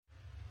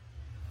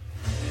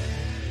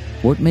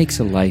What makes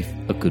a life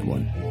a good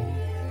one?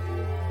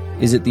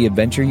 Is it the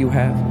adventure you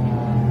have?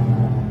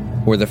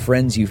 Or the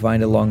friends you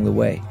find along the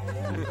way?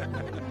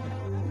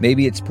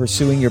 Maybe it's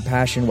pursuing your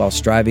passion while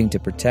striving to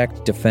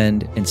protect,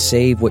 defend, and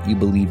save what you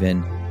believe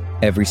in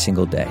every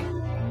single day.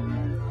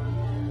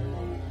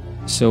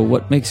 So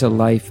what makes a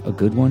life a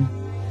good one?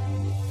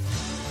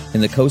 In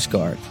the Coast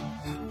Guard,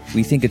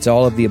 we think it's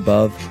all of the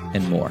above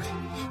and more.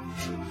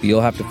 But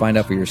you'll have to find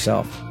out for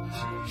yourself.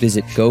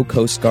 Visit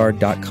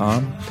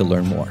gocoastguard.com to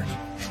learn more.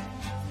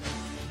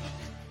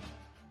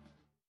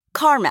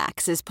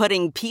 CarMax is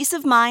putting peace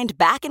of mind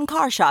back in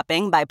car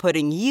shopping by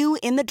putting you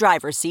in the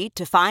driver's seat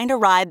to find a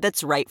ride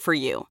that's right for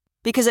you.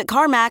 Because at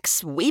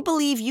CarMax, we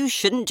believe you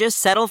shouldn't just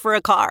settle for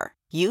a car.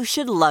 You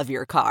should love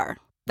your car.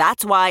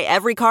 That's why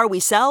every car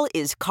we sell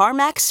is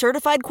CarMax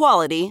certified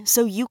quality,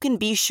 so you can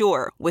be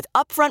sure with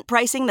upfront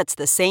pricing that's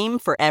the same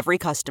for every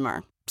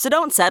customer. So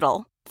don't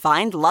settle.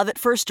 Find love at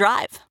first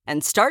drive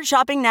and start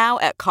shopping now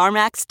at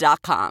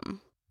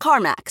CarMax.com.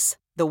 CarMax,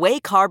 the way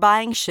car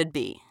buying should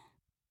be.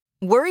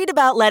 Worried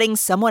about letting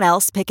someone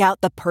else pick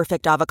out the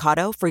perfect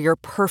avocado for your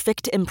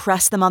perfect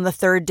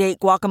impress-them-on-the-third-date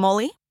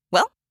guacamole?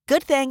 Well,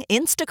 good thing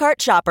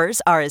Instacart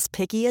shoppers are as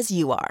picky as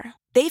you are.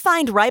 They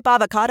find ripe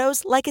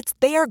avocados like it's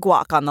their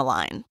guac on the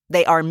line.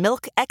 They are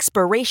milk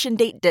expiration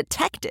date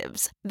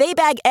detectives. They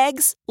bag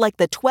eggs like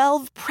the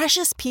 12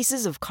 precious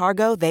pieces of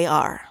cargo they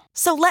are.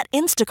 So let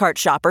Instacart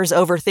shoppers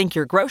overthink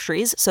your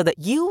groceries so that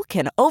you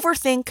can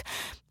overthink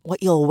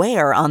what you'll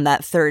wear on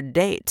that third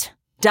date.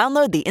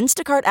 Download the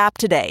Instacart app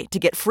today to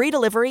get free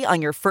delivery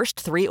on your first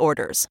 3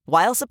 orders,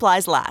 while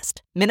supplies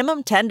last.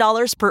 Minimum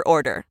 $10 per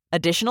order.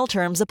 Additional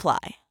terms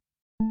apply.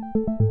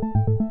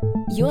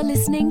 You're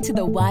listening to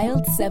the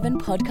Wild 7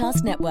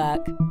 Podcast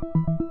Network.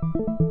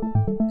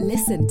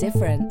 Listen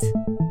different.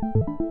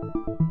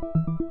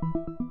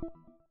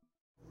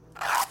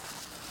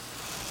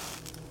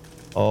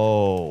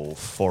 Oh,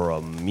 for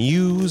a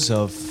muse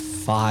of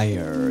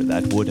fire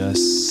that would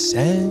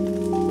ascend.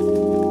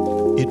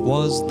 It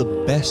was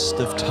the best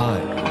of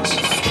times.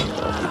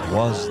 It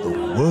was the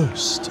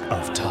worst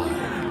of times.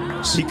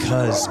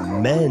 Because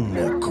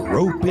men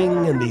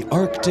groping in the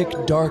Arctic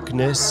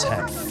darkness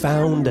had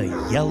found a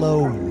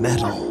yellow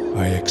metal.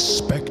 I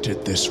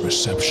expected this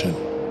reception.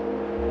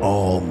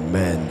 All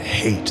men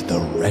hate the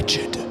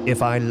wretched.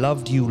 If I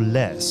loved you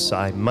less,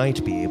 I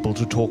might be able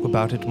to talk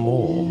about it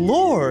more.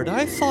 Lord,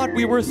 I thought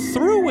we were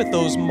through with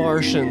those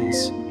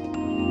Martians.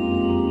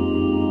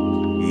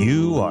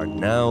 You are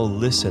now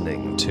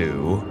listening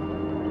to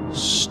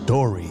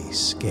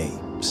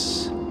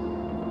STORYSCAPES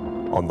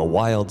on the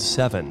Wild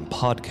 7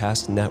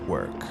 Podcast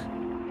Network.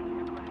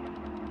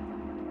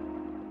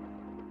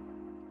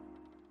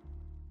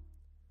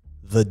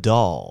 The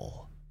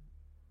Doll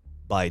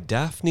by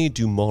Daphne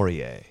du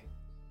Maurier,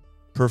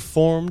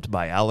 performed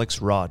by Alex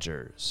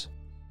Rogers.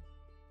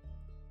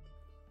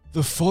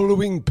 The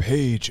following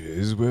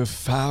pages were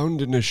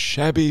found in a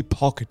shabby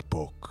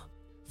pocketbook,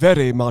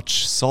 very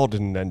much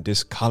sodden and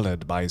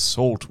discolored by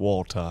salt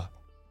water.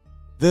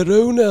 Their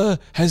owner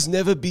has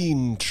never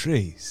been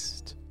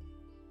traced,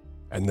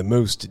 and the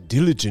most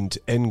diligent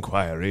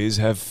enquiries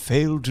have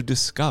failed to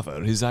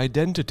discover his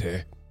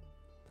identity.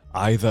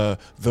 Either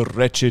the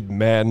wretched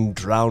man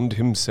drowned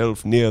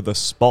himself near the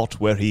spot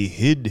where he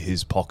hid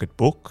his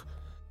pocketbook,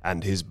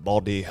 and his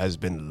body has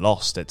been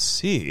lost at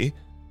sea,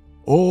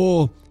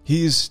 or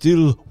he is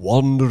still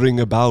wandering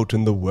about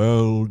in the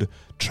world,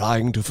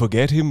 trying to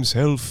forget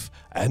himself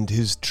and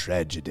his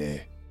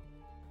tragedy.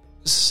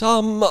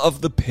 Some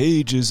of the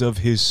pages of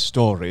his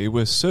story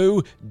were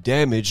so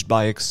damaged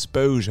by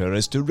exposure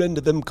as to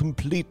render them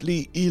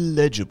completely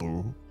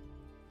illegible.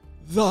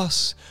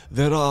 Thus,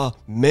 there are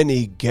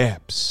many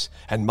gaps,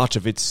 and much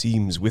of it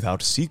seems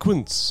without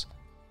sequence,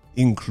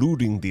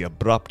 including the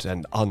abrupt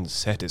and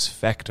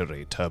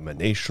unsatisfactory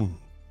termination.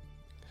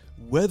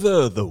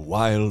 Whether the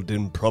wild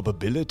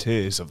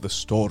improbabilities of the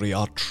story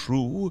are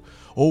true,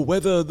 or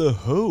whether the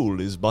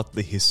whole is but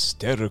the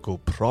hysterical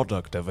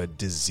product of a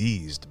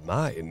diseased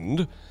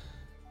mind,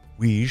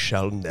 we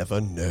shall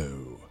never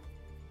know.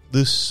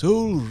 The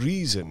sole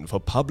reason for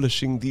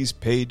publishing these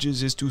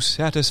pages is to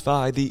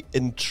satisfy the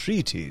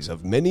entreaties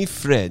of many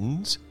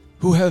friends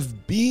who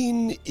have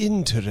been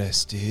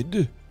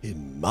interested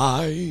in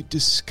my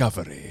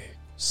discovery.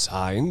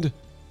 Signed,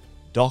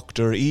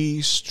 Dr.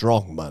 E.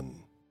 Strongman.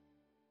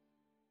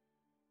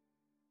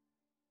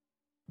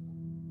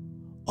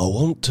 I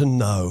want to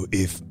know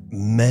if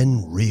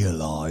men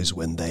realize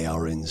when they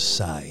are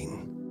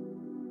insane.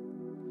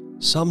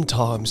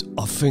 Sometimes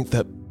I think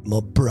that my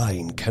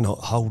brain cannot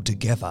hold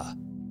together.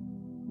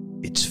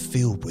 It's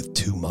filled with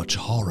too much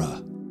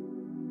horror,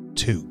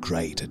 too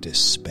great a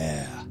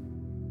despair.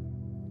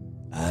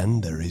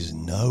 And there is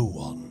no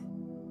one.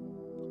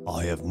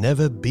 I have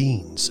never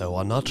been so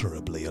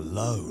unutterably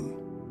alone.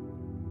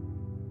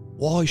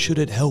 Why should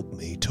it help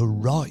me to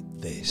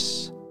write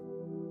this?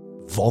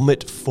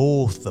 Vomit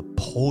forth the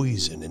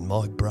poison in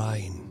my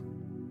brain.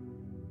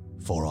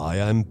 For I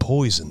am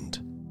poisoned.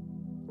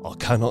 I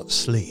cannot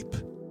sleep.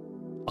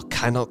 I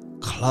cannot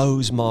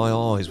close my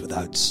eyes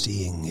without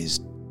seeing his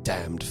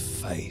damned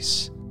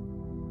face.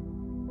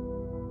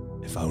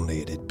 If only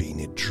it had been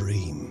a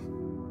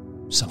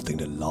dream, something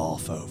to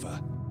laugh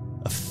over,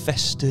 a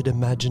festered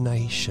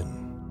imagination.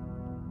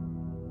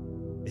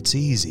 It's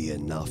easy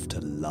enough to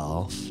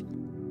laugh.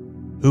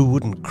 Who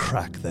wouldn't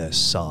crack their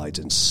sides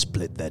and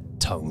split their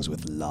tongues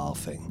with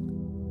laughing?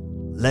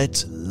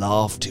 Let's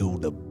laugh till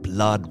the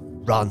blood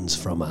runs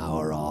from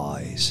our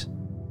eyes.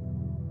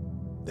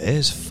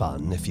 There's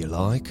fun, if you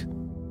like.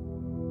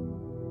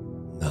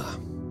 Nah,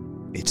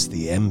 it's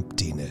the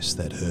emptiness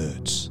that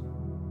hurts.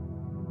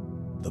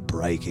 The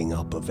breaking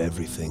up of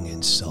everything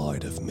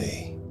inside of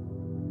me.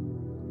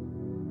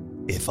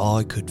 If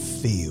I could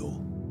feel,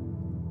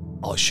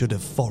 I should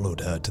have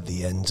followed her to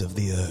the ends of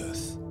the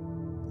earth,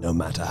 no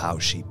matter how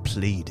she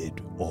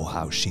pleaded or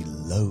how she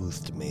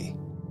loathed me.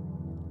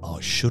 I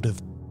should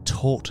have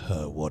taught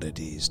her what it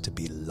is to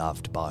be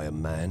loved by a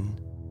man.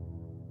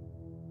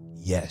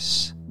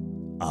 Yes,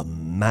 a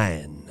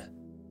man.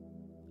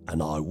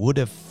 And I would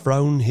have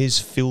thrown his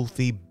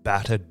filthy,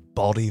 battered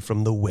body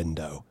from the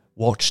window,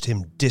 watched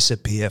him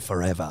disappear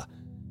forever,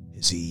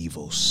 his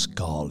evil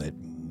scarlet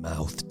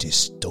mouth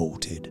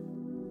distorted.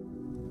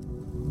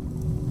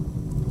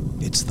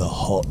 It's the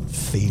hot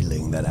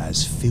feeling that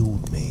has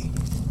filled me,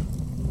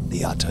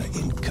 the utter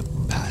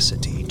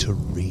incapacity to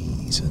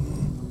reason.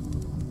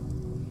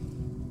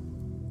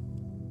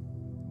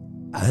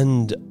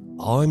 And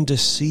I'm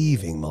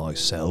deceiving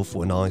myself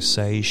when I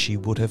say she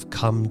would have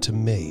come to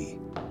me.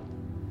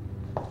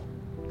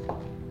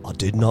 I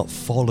did not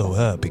follow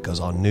her because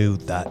I knew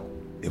that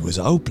it was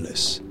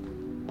hopeless.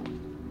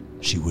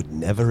 She would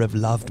never have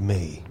loved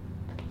me.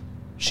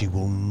 She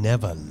will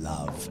never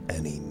love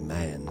any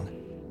man.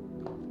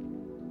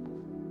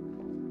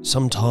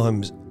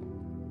 Sometimes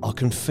I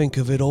can think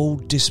of it all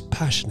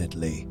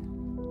dispassionately,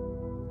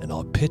 and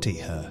I pity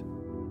her.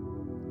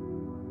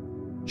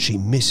 She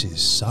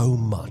misses so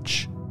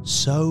much,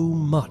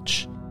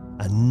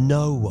 and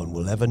no one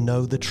will ever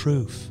know the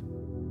truth.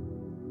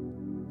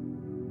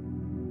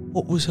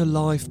 What was her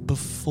life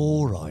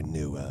before I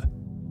knew her?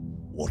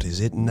 What is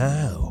it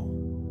now?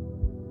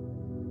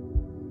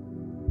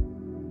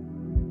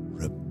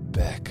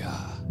 Rebecca.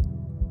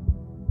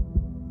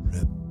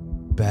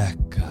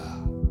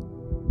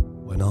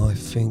 When I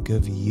think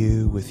of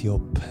you with your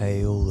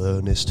pale,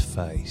 earnest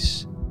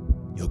face,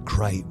 your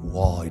great,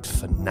 wide,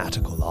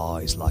 fanatical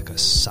eyes like a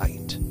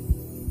saint,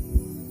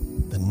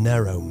 the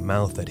narrow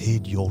mouth that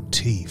hid your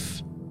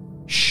teeth,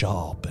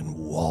 sharp and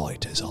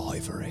white as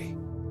ivory,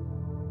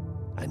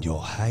 and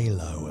your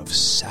halo of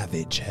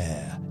savage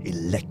hair,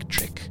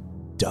 electric,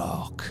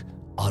 dark,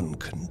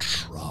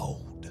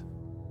 uncontrolled.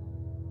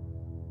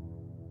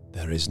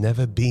 There has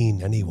never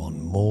been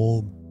anyone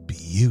more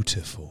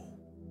beautiful.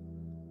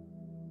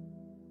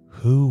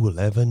 Who will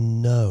ever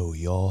know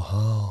your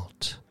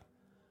heart?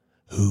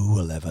 Who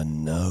will ever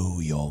know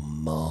your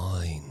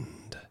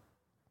mind?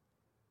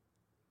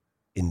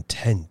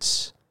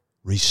 Intense,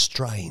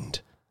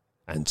 restrained,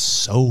 and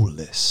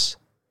soulless.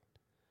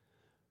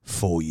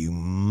 For you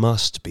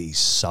must be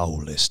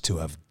soulless to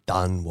have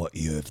done what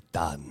you have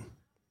done.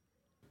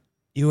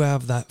 You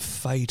have that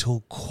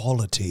fatal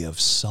quality of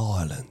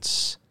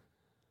silence,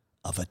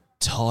 of a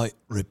tight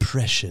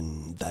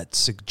repression that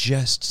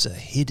suggests a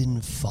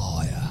hidden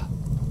fire.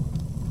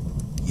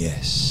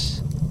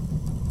 Yes,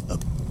 a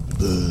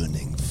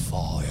burning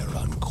fire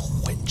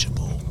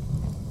unquenchable.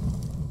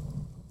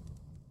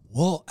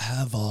 What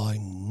have I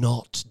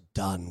not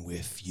done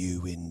with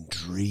you in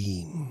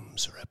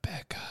dreams,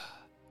 Rebecca?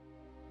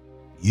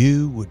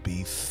 You would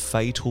be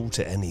fatal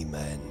to any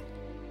man.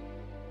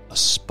 A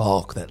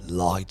spark that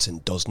lights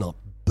and does not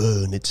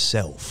burn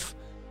itself.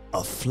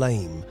 A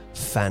flame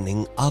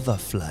fanning other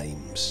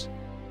flames.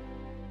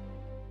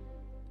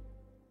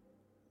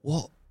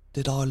 What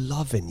did I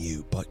love in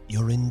you but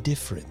your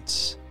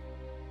indifference?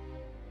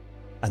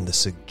 And the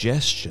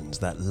suggestions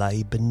that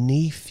lay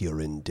beneath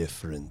your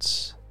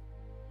indifference.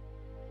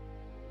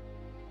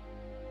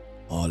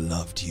 I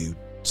loved you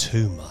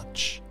too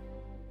much,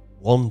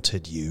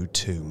 wanted you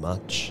too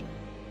much,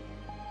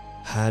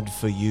 had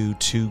for you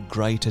too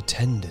great a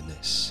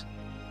tenderness.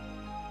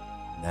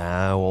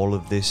 Now all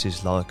of this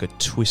is like a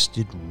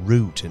twisted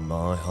root in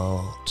my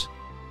heart,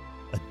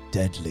 a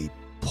deadly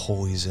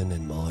poison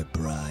in my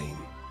brain.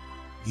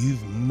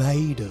 You've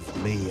made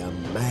of me a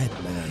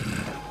madman.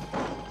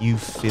 You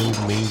filled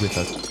me with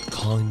a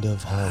kind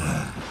of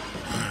horror,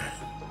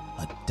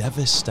 a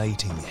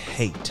devastating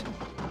hate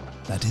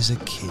that is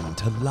akin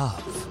to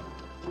love,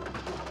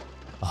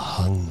 a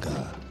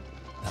hunger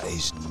that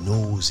is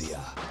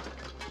nausea.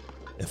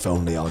 If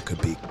only I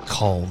could be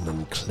calm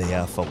and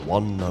clear for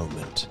one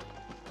moment.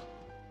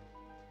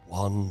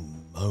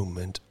 One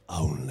moment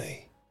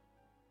only.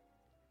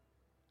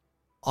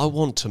 I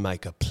want to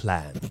make a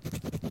plan,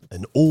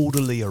 an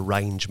orderly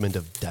arrangement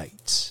of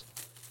dates.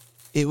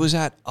 It was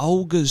at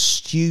Olga's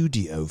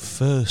studio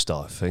first,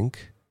 I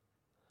think.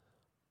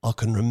 I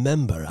can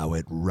remember how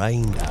it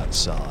rained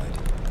outside,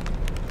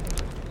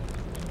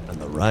 and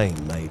the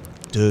rain made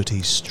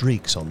dirty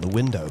streaks on the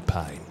window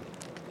pane.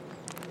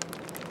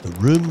 The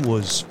room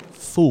was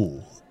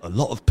full A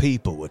lot of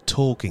people were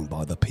talking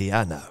by the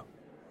piano.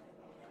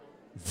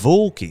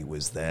 Volky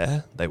was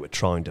there, they were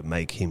trying to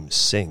make him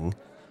sing,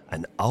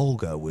 and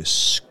Olga was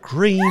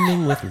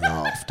screaming with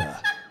laughter.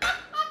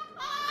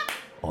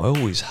 I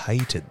always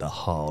hated the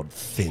hard,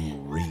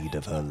 thin reed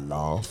of her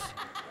laugh.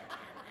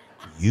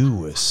 You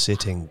were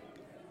sitting...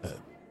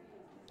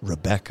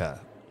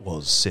 Rebecca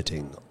was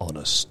sitting on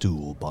a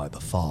stool by the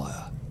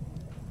fire.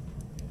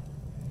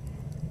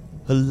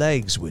 Her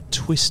legs were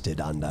twisted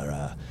under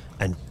her,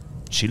 and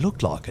she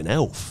looked like an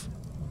elf,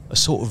 a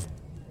sort of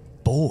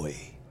boy.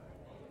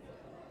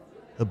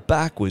 Her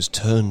back was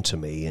turned to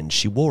me, and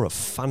she wore a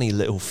funny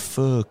little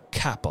fur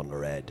cap on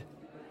her head.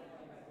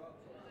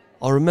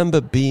 I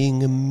remember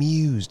being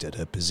amused at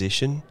her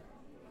position.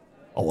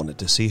 I wanted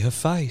to see her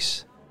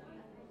face.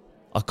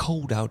 I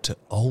called out to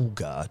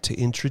Olga to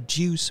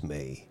introduce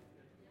me.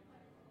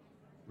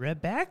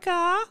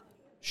 "Rebecca,"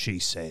 she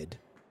said.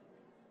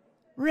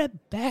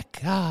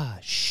 "Rebecca,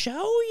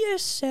 show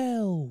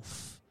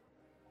yourself."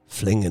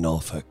 Flinging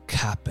off her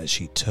cap as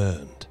she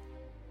turned.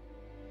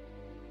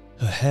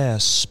 Her hair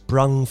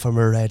sprung from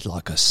her head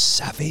like a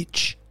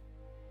savage.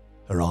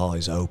 Her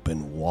eyes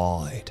opened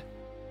wide.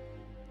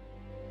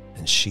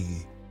 And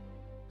she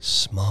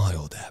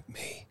smiled at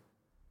me,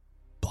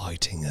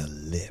 biting her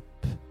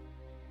lip.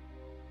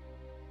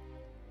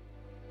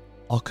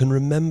 I can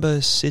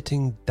remember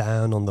sitting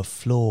down on the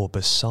floor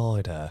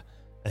beside her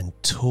and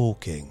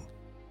talking.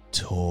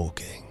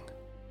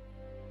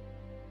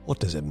 What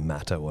does it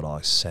matter what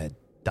I said?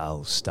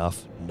 Dull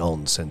stuff,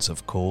 nonsense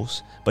of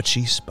course, but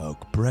she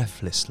spoke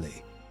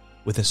breathlessly,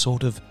 with a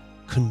sort of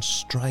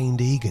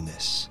constrained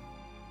eagerness.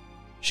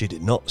 She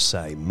did not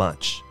say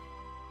much.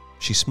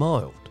 She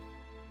smiled.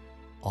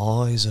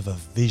 Eyes of a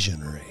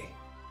visionary,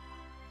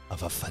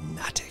 of a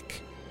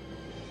fanatic.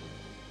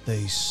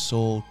 They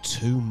saw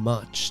too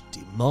much,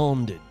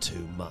 demanded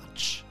too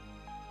much.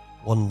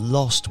 One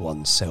lost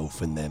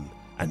oneself in them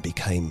and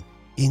became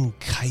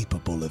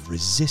incapable of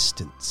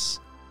resistance.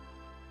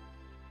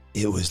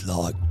 It was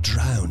like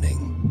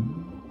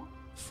drowning.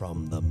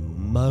 From the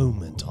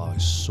moment I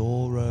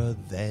saw her,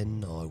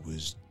 then I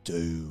was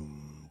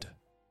doomed.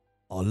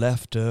 I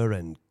left her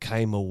and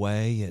came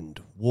away and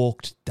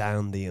walked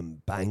down the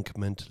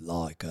embankment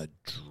like a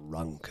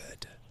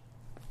drunkard.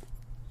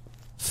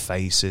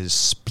 Faces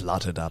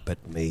spluttered up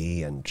at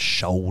me and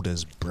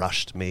shoulders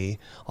brushed me.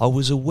 I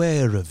was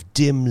aware of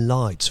dim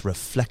lights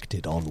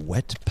reflected on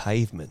wet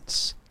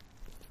pavements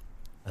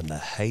and the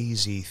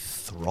hazy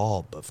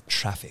throb of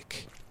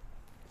traffic.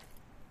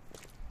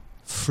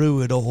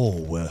 Through it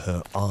all were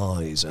her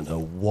eyes and her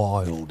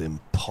wild,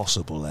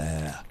 impossible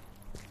air.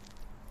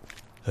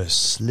 Her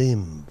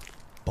slim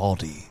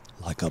body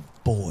like a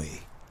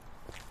boy.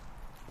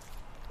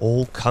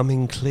 All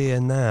coming clear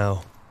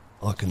now.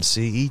 I can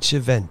see each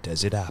event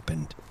as it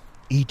happened,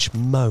 each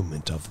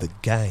moment of the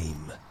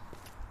game.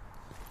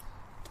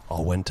 I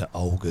went to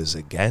Olga's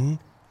again,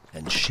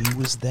 and she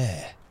was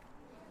there.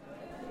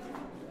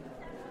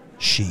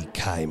 She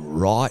came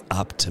right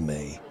up to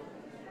me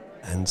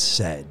and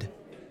said,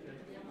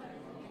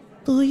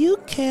 "Do you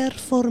care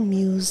for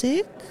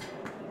music?"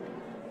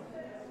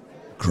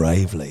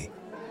 Gravely,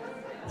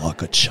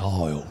 like a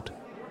child.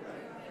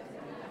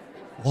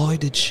 Why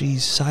did she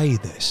say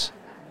this?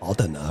 I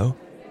don't know.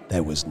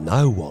 There was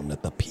no one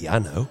at the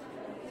piano.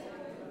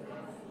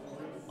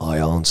 I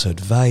answered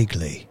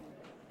vaguely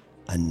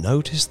and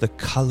noticed the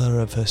colour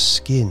of her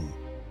skin,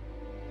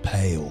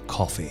 pale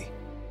coffee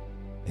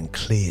and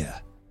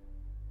clear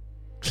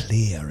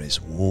as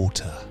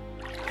water.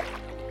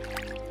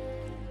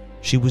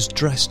 She was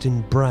dressed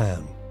in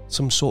brown,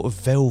 some sort of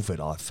velvet,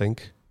 I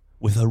think,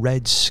 with a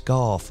red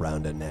scarf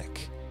round her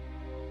neck.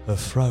 Her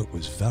throat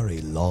was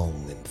very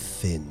long and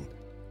thin,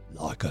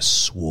 like a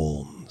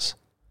swan's.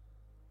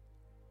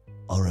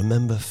 I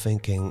remember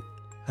thinking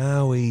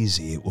how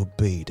easy it would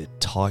be to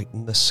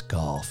tighten the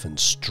scarf and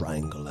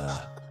strangle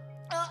her.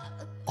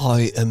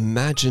 I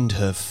imagined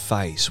her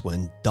face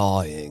when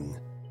dying,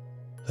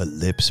 her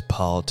lips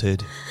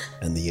parted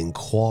and the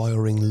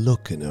inquiring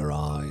look in her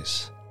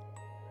eyes.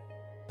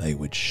 They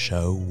would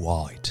show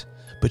white,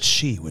 but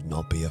she would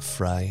not be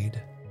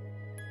afraid.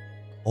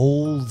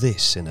 All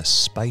this in a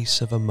space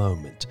of a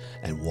moment,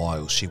 and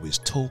while she was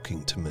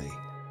talking to me.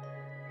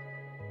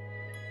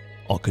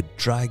 I could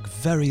drag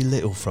very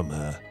little from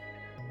her.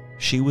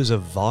 She was a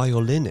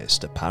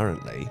violinist,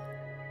 apparently.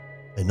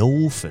 An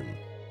orphan.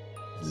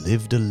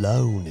 Lived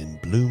alone in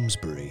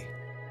Bloomsbury.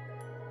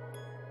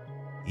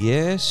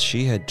 Yes,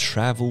 she had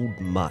travelled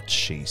much,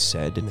 she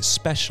said, and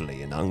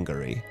especially in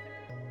Hungary.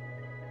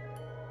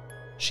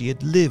 She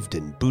had lived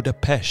in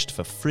Budapest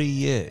for 3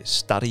 years,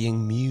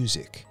 studying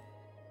music.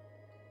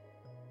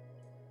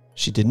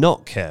 She did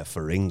not care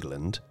for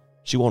England.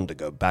 She wanted to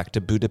go back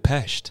to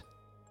Budapest.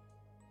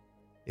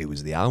 It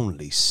was the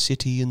only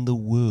city in the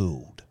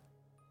world.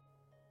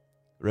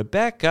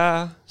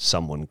 "Rebecca,"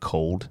 someone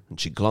called, and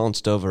she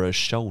glanced over her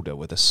shoulder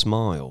with a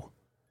smile.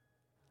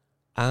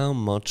 How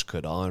much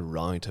could I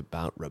write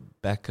about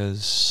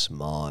Rebecca's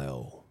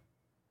smile?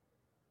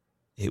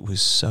 It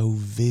was so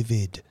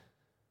vivid,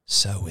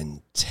 so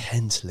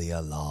intensely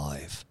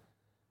alive,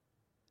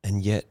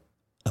 and yet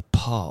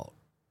apart,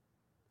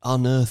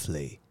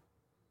 unearthly.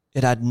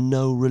 It had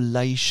no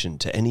relation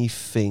to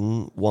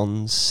anything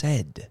one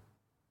said.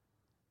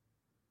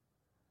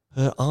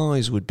 Her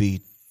eyes would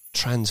be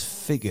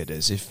transfigured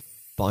as if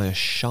by a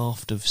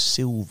shaft of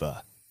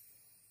silver.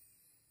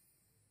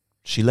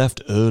 She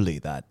left early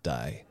that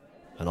day,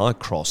 and I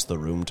crossed the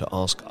room to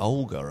ask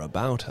Olga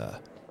about her.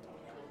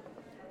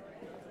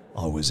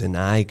 I was in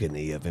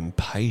agony of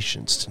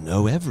impatience to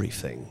know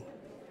everything.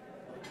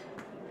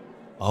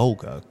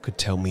 Olga could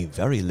tell me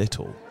very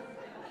little.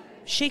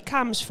 She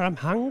comes from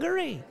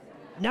Hungary.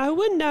 No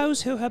one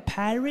knows who her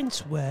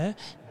parents were.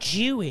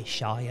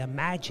 Jewish, I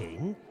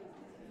imagine.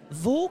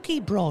 Vorky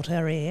brought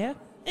her here.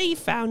 He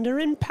found her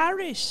in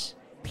Paris,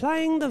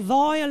 playing the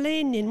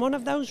violin in one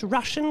of those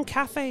Russian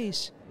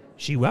cafes.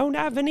 She won't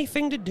have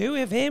anything to do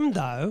with him,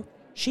 though.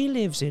 She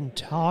lives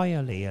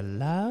entirely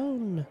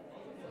alone.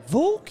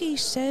 Vorky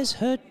says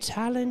her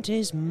talent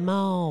is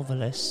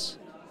marvellous.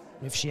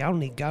 If she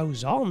only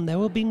goes on, there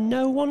will be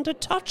no one to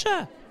touch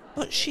her.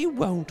 But she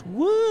won't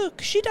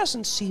work. She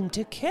doesn't seem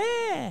to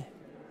care.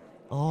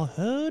 I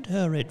heard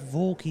her at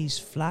Vorky's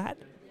flat.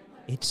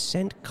 It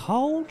sent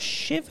cold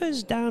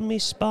shivers down my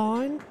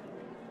spine.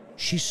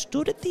 She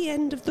stood at the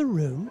end of the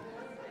room,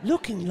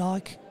 looking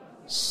like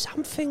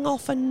something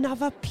off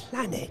another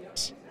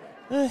planet.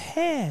 Her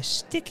hair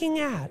sticking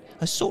out,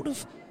 a sort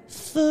of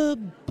fur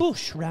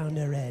bush round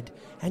her head,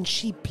 and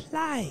she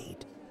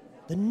played.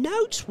 The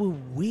notes were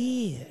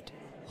weird,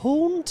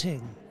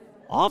 haunting.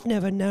 I've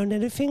never known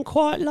anything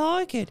quite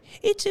like it.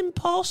 It's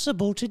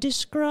impossible to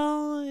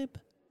describe.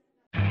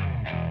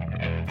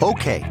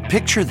 Okay,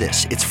 picture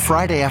this. It's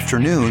Friday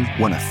afternoon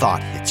when a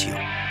thought hits you.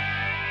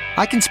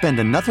 I can spend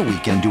another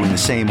weekend doing the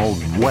same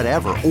old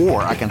whatever,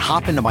 or I can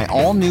hop into my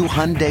all-new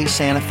Hyundai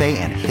Santa Fe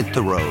and hit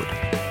the road.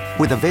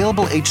 With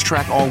available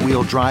H-Track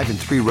all-wheel drive and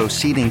 3-row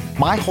seating,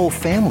 my whole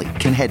family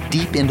can head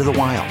deep into the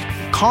wild.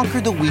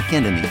 Conquer the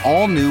weekend in the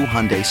all-new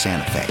Hyundai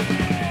Santa Fe.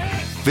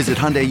 Visit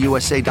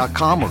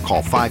HyundaiUSA.com or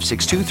call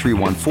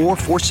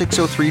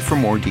 562-314-4603 for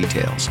more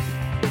details.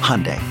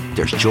 Hyundai,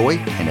 there's joy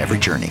in every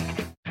journey.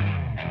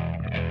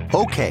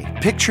 Okay,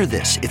 picture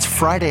this. It's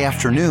Friday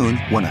afternoon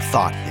when a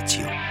thought hits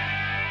you.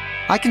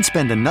 I can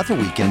spend another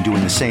weekend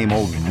doing the same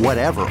old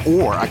whatever,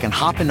 or I can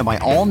hop into my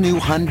all-new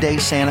Hyundai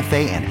Santa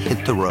Fe and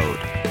hit the road.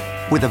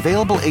 With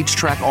available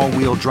H-Track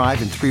all-wheel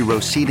drive and 3-row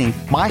seating,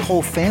 my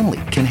whole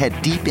family can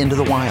head deep into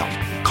the wild.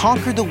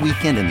 Conquer the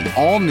weekend in the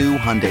all-new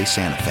Hyundai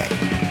Santa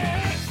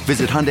Fe.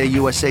 Visit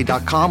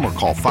HyundaiUSA.com or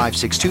call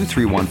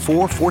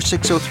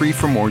 562-314-4603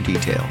 for more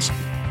details.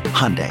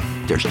 Hyundai,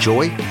 there's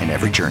joy in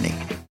every journey.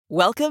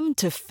 Welcome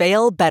to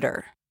Fail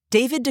Better,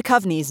 David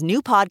Duchovny's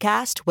new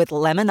podcast with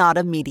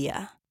Lemonada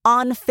Media.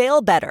 On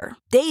Fail Better,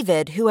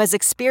 David, who has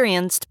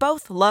experienced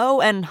both low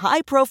and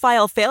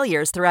high-profile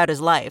failures throughout his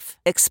life,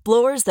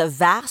 explores the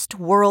vast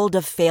world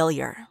of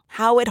failure,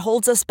 how it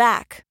holds us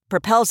back,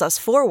 propels us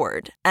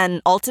forward,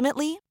 and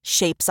ultimately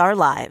shapes our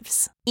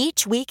lives.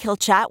 Each week he'll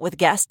chat with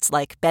guests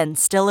like Ben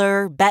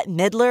Stiller, Bette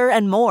Midler,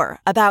 and more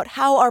about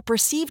how our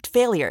perceived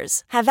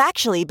failures have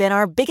actually been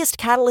our biggest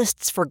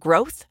catalysts for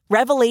growth,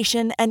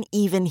 revelation, and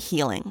even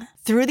healing.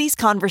 Through these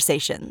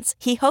conversations,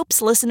 he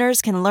hopes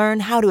listeners can learn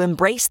how to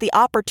embrace the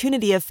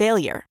opportunity of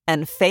failure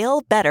and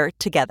fail better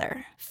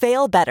together.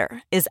 Fail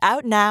Better is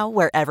out now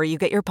wherever you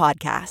get your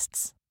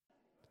podcasts.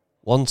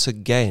 Once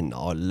again,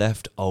 I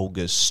left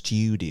Olga's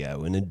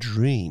studio in a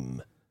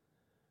dream,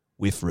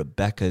 with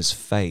Rebecca's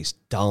face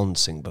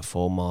dancing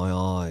before my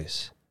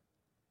eyes.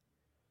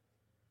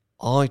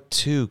 I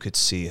too could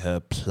see her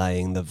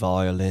playing the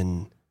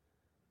violin.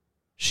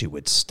 She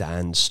would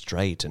stand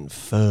straight and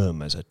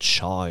firm as a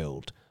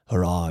child,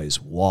 her eyes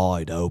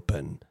wide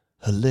open,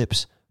 her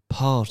lips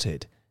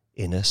parted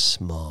in a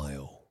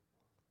smile.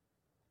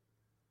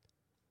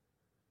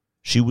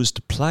 She was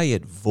to play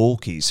at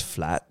Vorky's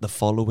flat the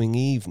following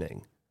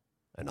evening,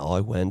 and I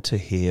went to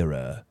hear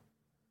her.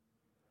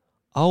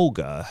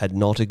 Olga had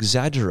not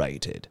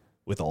exaggerated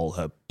with all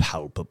her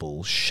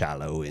palpable,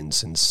 shallow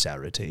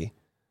insincerity.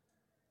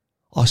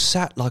 I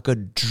sat like a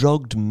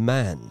drugged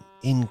man,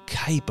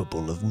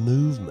 incapable of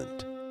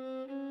movement.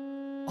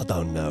 I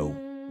don't know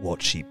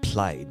what she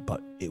played,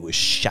 but it was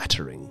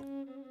shattering,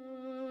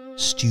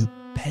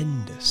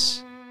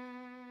 stupendous.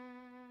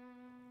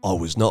 I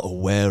was not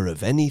aware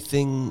of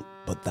anything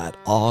but that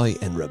I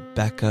and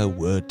Rebecca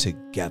were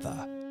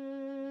together.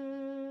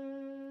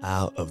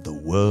 Out of the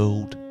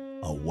world,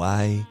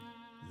 away,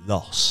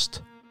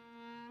 lost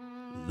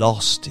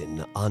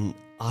in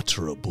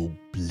unutterable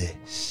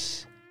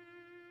bliss.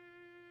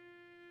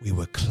 We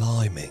were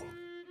climbing,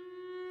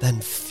 then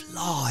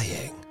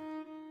flying,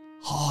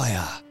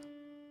 higher.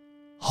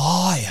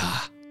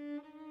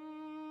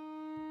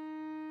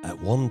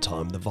 At one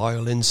time, the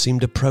violin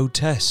seemed to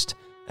protest,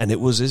 and it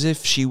was as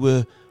if she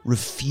were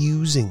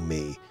refusing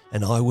me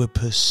and I were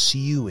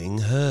pursuing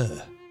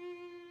her.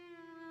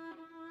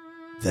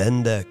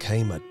 Then there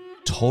came a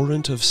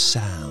torrent of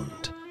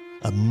sound,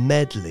 a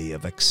medley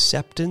of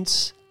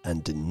acceptance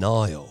and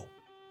denial,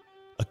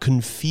 a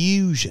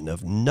confusion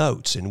of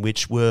notes in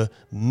which were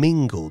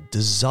mingled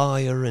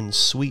desire and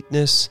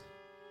sweetness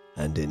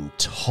and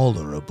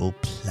intolerable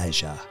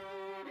pleasure.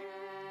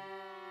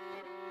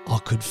 I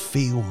could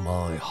feel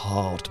my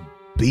heart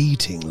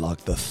beating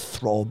like the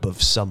throb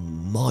of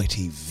some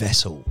mighty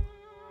vessel,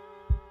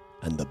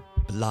 and the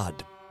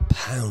blood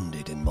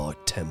pounded in my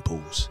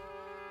temples.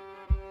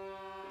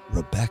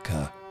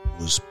 Rebecca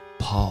was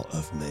part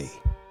of me.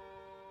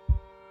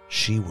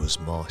 She was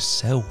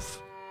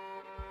myself.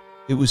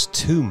 It was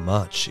too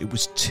much. It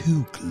was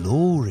too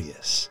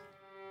glorious.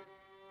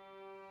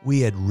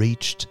 We had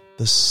reached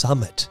the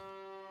summit.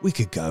 We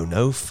could go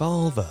no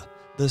farther.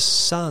 The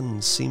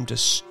sun seemed to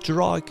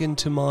strike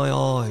into my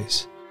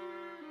eyes.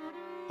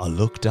 I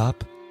looked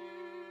up.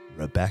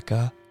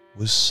 Rebecca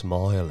was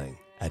smiling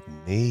at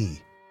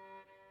me.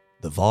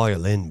 The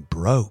violin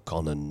broke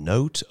on a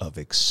note of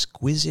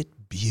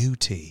exquisite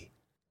beauty.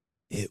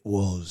 It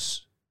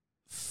was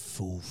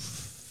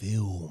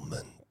fulfillment.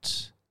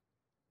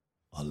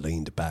 I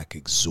leaned back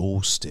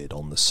exhausted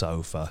on the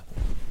sofa,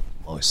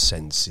 my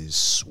senses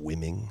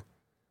swimming.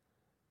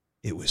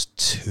 It was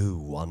too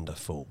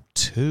wonderful,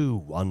 too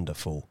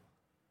wonderful.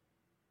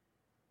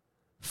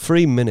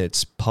 3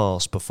 minutes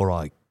passed before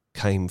I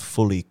came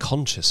fully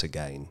conscious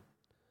again.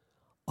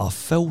 I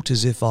felt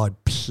as if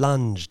I'd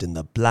plunged in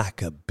the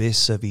black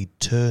abyss of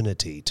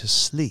eternity to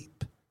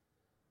sleep,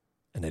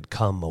 and had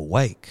come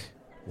awake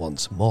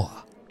once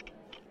more.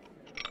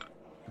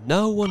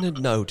 No one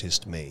had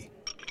noticed me.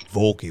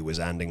 Vorky was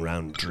handing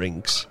round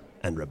drinks,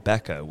 and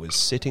Rebecca was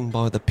sitting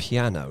by the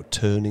piano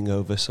turning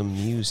over some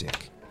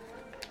music.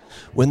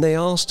 When they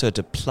asked her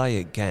to play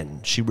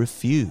again, she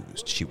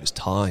refused. She was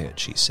tired,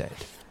 she said.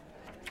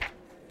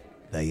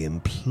 They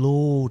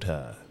implored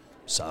her,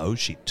 so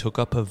she took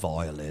up her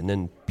violin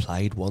and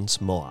played once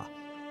more.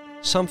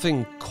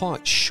 Something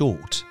quite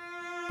short,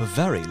 but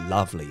very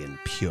lovely and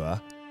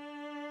pure,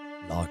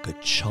 like a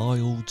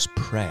child's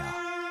prayer.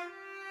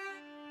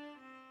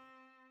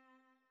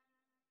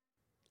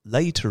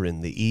 Later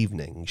in the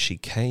evening, she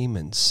came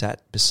and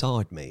sat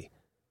beside me.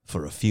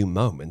 For a few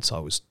moments I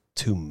was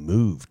too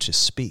moved to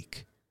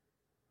speak.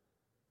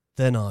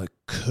 Then I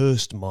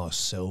cursed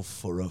myself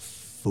for a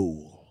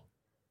fool,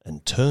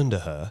 and turned to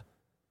her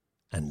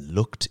and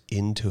looked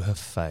into her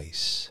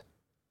face.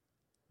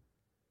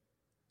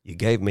 "You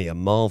gave me a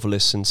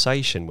marvellous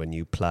sensation when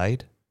you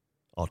played,"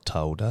 I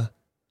told her.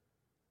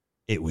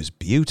 "It was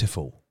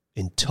beautiful,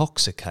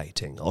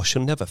 intoxicating. I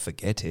shall never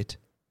forget it.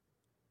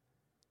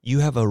 You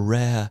have a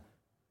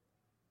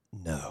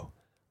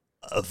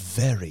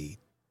very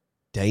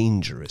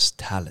dangerous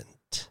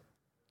talent."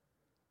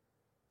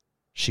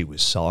 She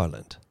was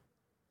silent,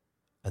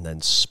 and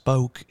then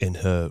spoke in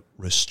her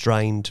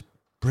restrained,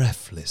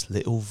 breathless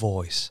little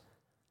voice.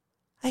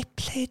 "I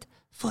played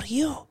for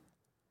you,"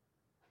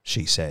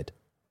 she said.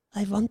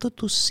 "I wanted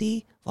to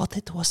see what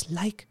it was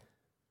like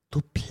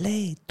to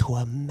play to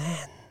a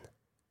man."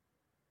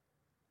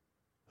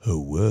 Her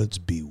words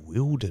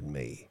bewildered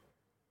me.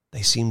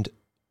 They seemed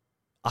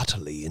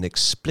utterly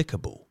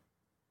inexplicable.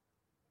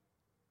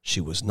 She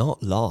was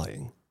not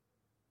lying.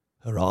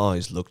 Her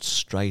eyes looked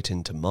straight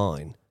into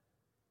mine,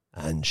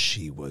 and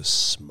she was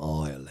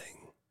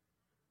smiling.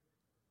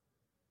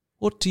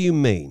 "What do you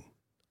mean?"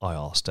 I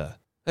asked her.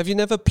 "Have you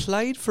never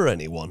played for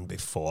anyone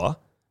before?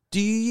 Do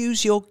you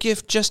use your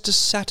gift just to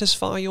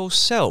satisfy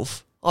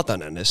yourself? I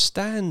don't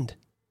understand."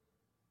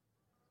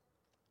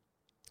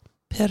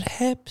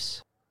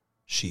 "Perhaps,"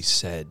 she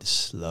said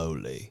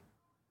slowly.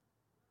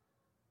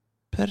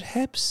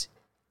 "Perhaps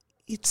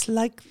it's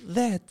like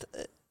that.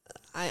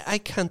 I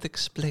can't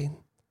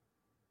explain."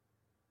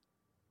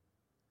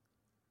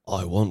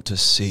 "I want to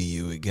see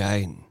you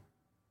again,"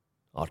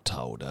 I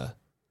told her.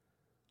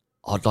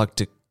 "I'd like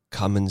to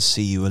come and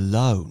see you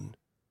alone,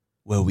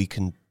 where we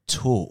can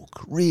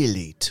talk,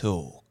 really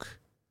talk.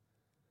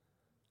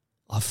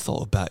 I've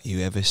thought about you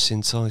ever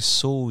since I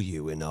saw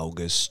you in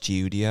Olga's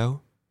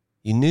studio.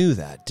 You knew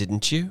that,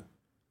 didn't you?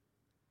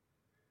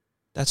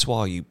 That's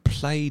why you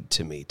played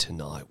to me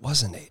tonight,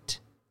 wasn't it?"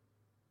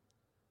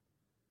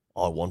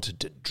 I wanted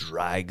to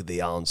drag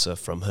the answer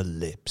from her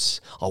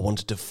lips. I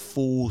wanted to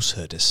force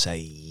her to say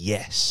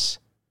yes.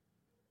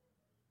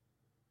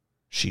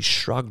 She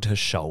shrugged her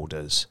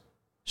shoulders.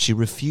 She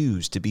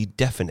refused to be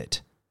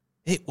definite.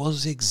 It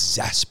was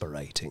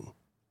exasperating.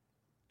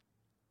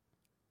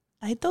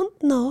 "I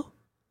don't know,"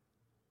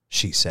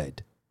 she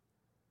said.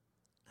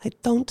 "I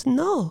don't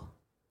know."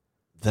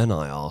 Then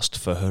I asked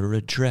for her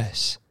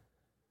address,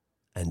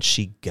 and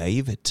she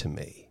gave it to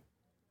me.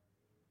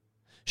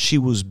 She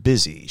was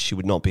busy. She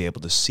would not be able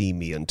to see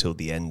me until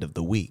the end of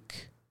the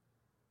week.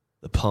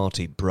 The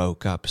party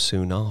broke up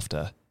soon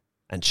after,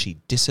 and she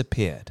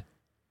disappeared.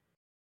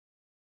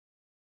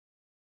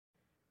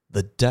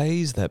 The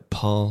days that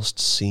passed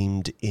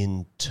seemed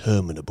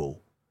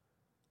interminable.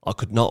 I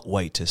could not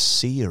wait to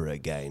see her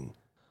again.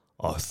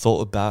 I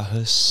thought about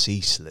her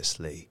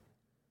ceaselessly.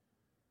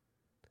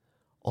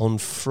 On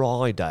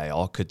Friday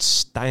I could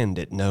stand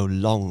it no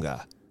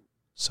longer,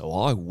 so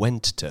I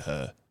went to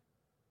her.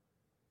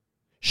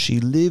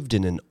 She lived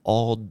in an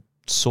odd,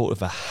 sort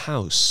of a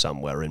house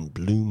somewhere in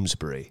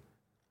Bloomsbury.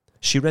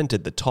 She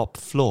rented the top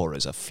floor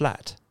as a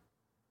flat.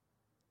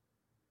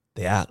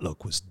 The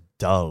outlook was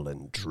dull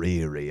and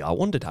dreary. I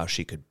wondered how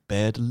she could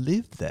bear to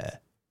live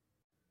there.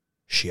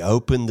 She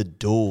opened the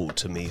door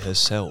to me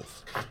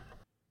herself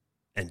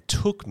and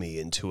took me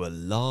into a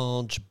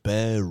large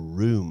bare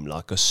room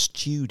like a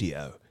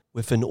studio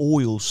with an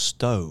oil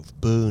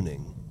stove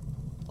burning.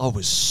 I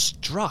was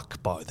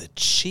struck by the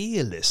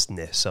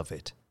cheerlessness of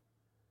it.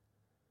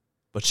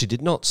 But she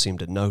did not seem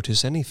to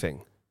notice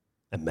anything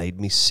and made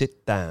me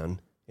sit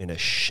down in a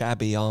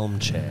shabby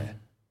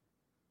armchair.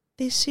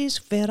 "This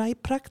is where I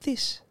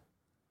practice,"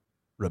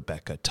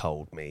 Rebecca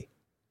told me.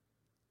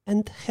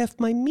 "and have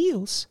my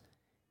meals.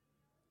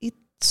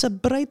 It's a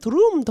bright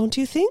room, don't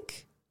you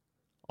think?"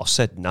 I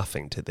said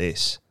nothing to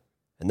this,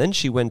 and then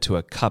she went to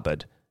a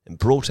cupboard and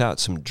brought out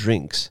some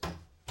drinks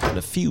and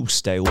a few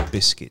stale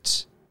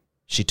biscuits.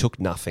 She took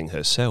nothing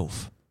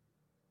herself.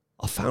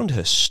 I found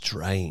her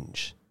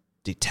strange,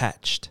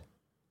 detached.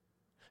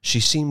 She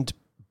seemed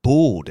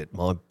bored at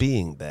my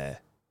being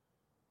there.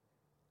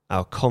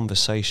 Our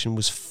conversation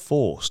was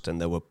forced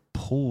and there were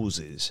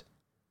pauses.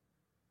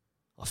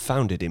 I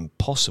found it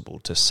impossible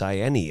to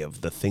say any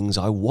of the things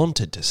I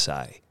wanted to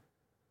say.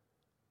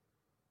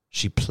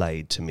 She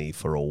played to me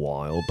for a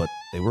while, but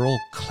they were all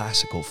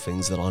classical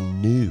things that I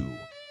knew,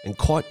 and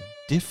quite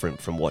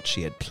different from what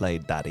she had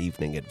played that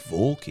evening at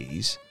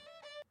Vorky's.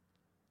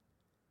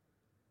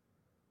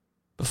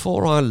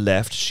 Before I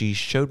left, she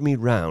showed me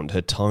round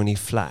her tiny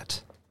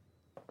flat.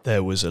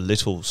 There was a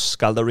little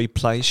scullery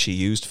place she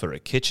used for a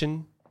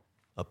kitchen,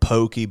 a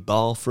poky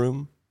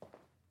bathroom,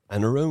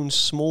 and her own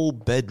small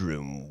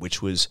bedroom,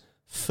 which was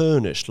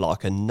furnished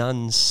like a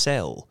nun's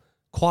cell,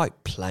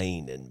 quite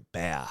plain and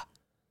bare.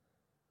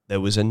 There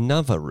was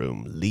another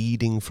room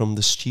leading from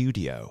the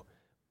studio,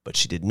 but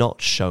she did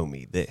not show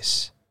me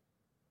this.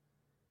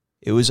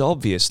 It was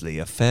obviously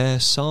a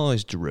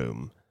fair-sized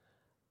room,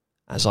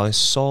 as I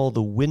saw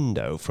the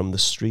window from the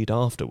street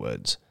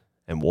afterwards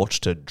and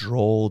watched her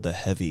draw the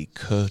heavy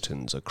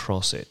curtains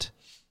across it.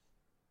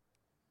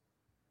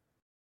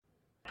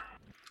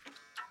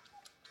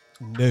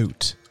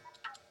 Note: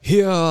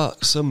 here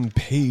some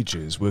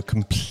pages were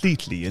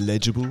completely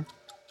illegible,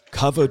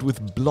 covered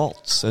with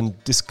blots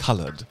and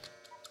discoloured.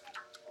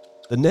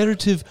 The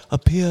narrative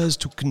appears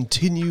to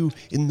continue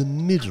in the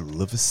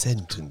middle of a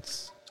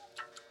sentence.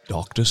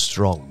 Dr.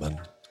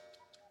 Strongman.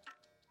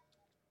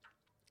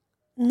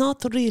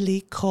 "Not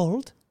really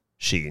cold,"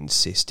 she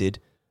insisted.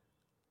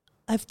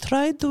 "I've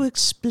tried to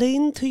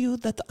explain to you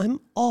that I'm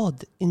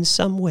odd in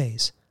some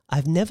ways.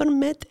 I've never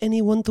met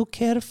anyone to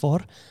care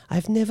for.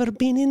 I've never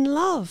been in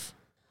love.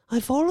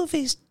 I've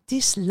always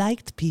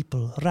disliked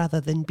people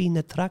rather than been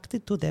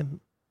attracted to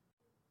them."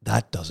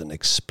 That doesn't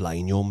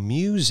explain your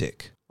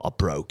music, I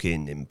broke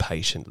in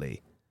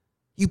impatiently.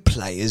 You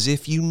play as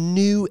if you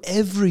knew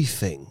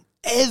everything.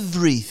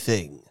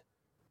 Everything!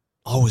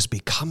 I was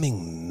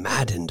becoming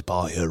maddened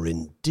by her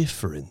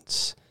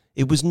indifference.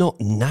 It was not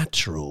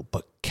natural,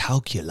 but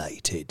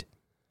calculated.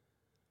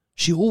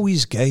 She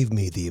always gave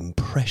me the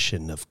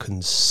impression of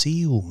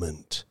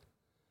concealment.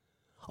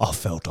 I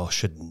felt I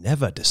should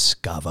never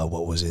discover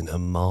what was in her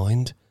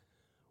mind,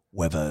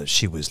 whether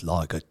she was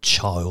like a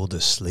child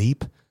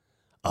asleep,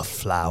 a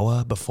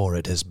flower before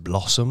it has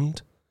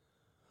blossomed,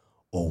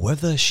 or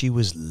whether she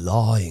was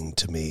lying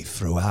to me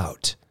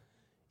throughout,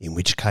 in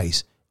which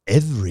case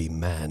every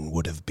man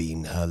would have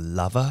been her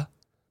lover.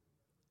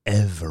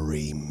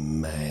 Every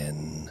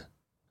man.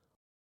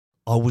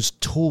 I was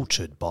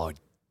tortured by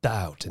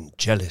doubt and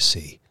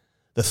jealousy.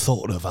 The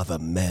thought of other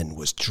men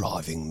was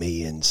driving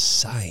me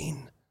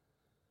insane.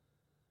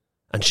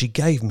 And she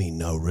gave me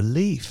no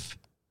relief.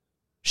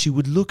 She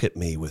would look at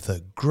me with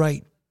her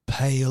great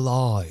pale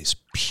eyes,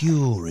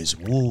 pure as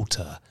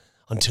water,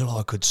 until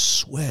I could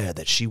swear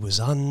that she was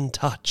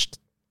untouched.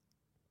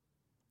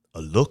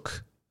 A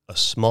look, a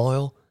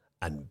smile,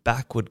 and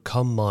back would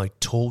come my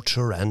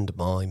torture and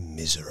my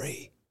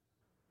misery.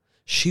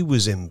 She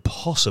was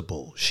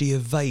impossible. She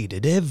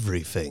evaded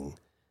everything.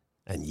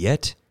 And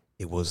yet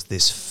it was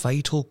this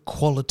fatal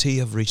quality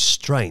of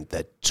restraint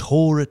that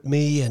tore at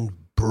me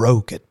and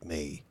broke at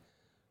me,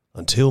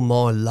 until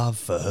my love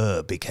for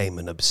her became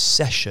an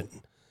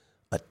obsession,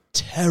 a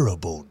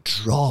terrible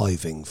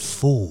driving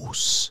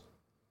force.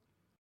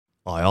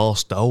 I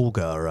asked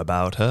Olga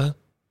about her,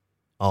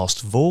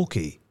 asked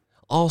Vorky,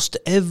 asked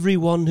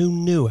everyone who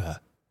knew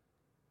her.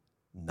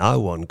 No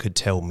one could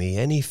tell me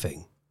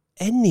anything.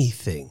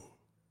 Anything.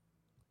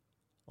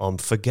 I'm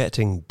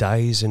forgetting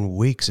days and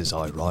weeks as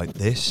I write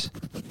this.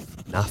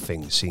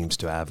 Nothing seems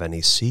to have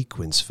any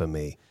sequence for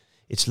me.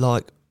 It's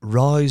like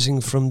rising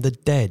from the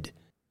dead.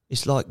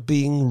 It's like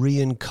being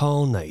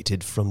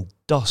reincarnated from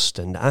dust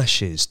and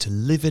ashes to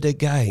live it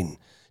again,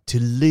 to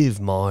live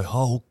my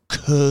whole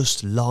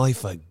cursed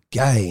life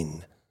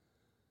again.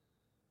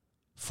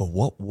 For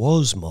what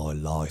was my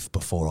life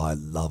before I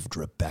loved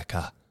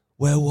Rebecca?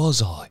 Where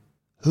was I?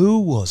 Who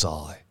was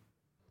I?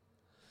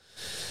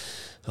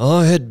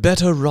 I had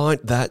better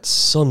write that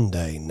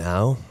Sunday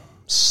now.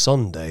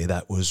 Sunday,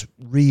 that was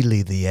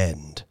really the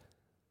end.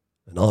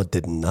 And I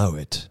didn't know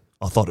it.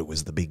 I thought it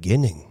was the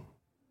beginning.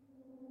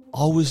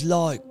 I was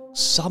like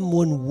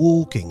someone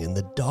walking in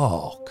the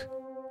dark.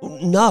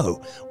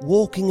 No,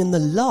 walking in the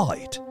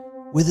light,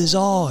 with his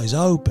eyes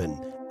open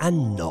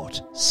and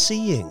not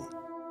seeing,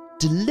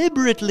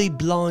 deliberately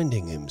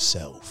blinding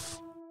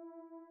himself.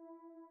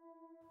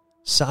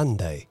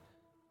 Sunday,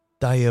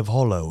 day of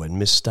hollow and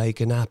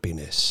mistaken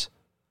happiness.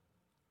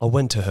 I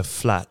went to her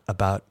flat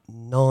about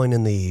 9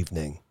 in the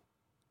evening.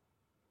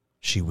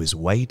 She was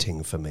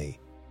waiting for me.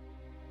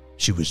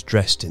 She was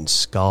dressed in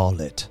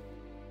scarlet.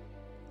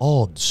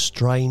 Odd,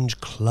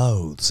 strange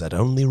clothes that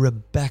only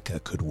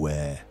Rebecca could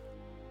wear.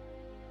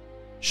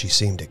 She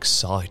seemed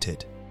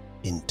excited,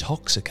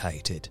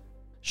 intoxicated.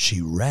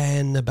 She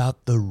ran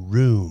about the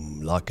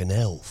room like an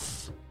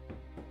elf.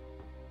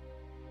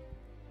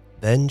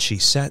 Then she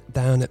sat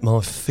down at my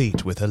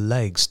feet with her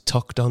legs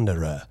tucked under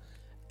her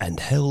and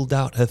held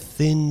out her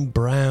thin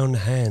brown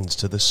hands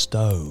to the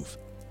stove.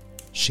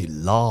 She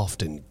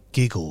laughed and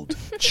giggled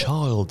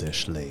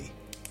childishly.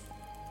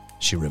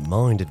 She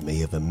reminded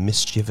me of a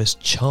mischievous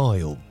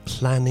child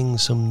planning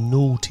some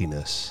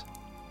naughtiness.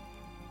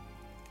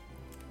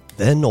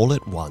 Then all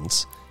at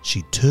once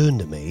she turned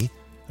to me,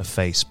 her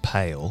face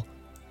pale,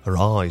 her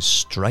eyes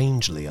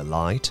strangely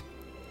alight.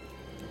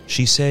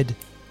 She said,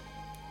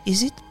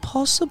 Is it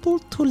possible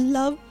to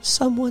love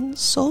someone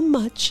so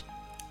much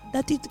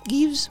that it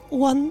gives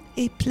one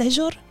a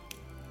pleasure,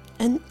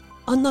 an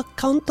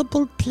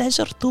unaccountable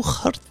pleasure to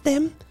hurt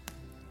them?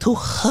 To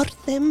hurt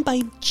them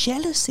by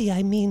jealousy,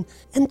 I mean,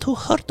 and to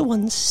hurt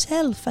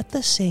oneself at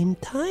the same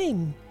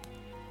time.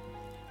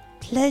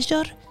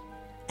 Pleasure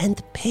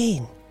and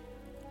pain.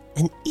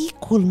 An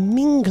equal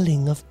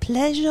mingling of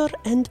pleasure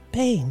and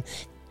pain.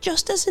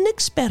 Just as an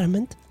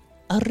experiment,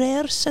 a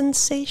rare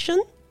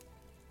sensation.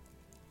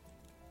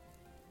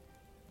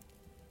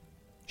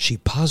 She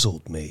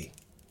puzzled me,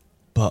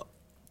 but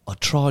I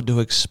tried to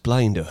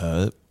explain to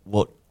her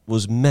what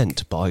was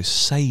meant by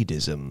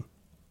sadism.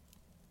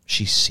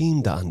 She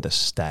seemed to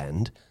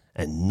understand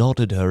and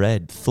nodded her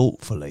head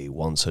thoughtfully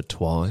once or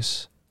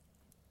twice.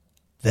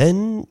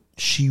 Then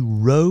she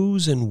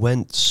rose and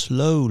went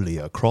slowly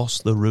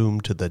across the room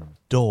to the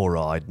door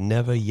I'd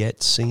never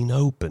yet seen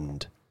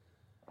opened.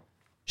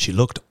 She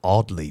looked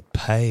oddly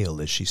pale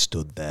as she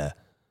stood there,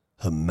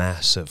 her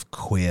mass of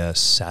queer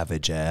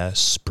savage hair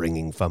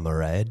springing from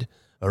her head,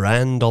 her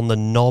hand on the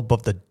knob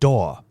of the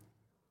door.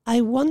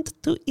 I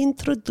want to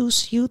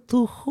introduce you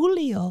to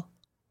Julio,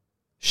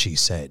 she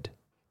said.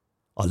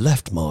 I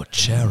left my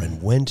chair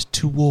and went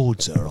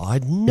towards her. I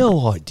had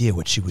no idea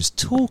what she was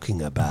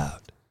talking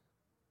about.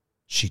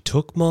 She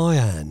took my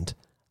hand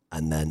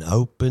and then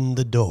opened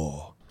the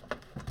door.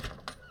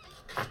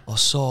 I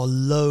saw a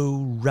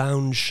low,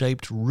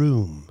 round-shaped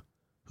room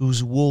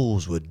whose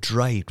walls were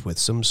draped with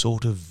some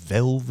sort of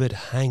velvet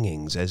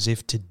hangings as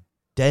if to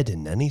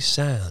deaden any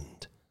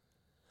sound,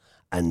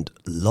 and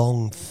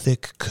long,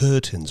 thick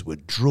curtains were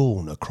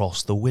drawn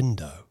across the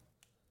window.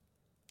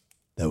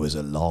 There was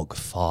a log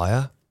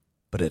fire,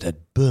 but it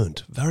had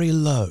burnt very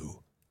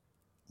low.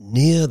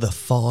 Near the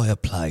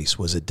fireplace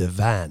was a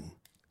divan,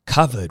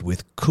 covered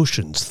with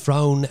cushions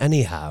thrown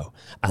anyhow,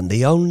 and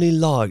the only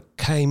light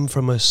came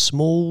from a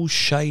small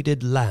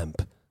shaded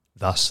lamp,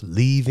 thus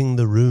leaving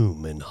the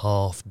room in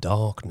half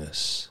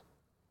darkness.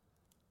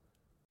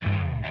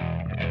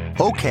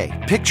 Okay,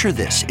 picture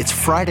this. It's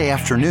Friday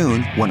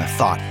afternoon when a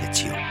thought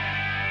hits you.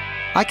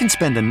 I can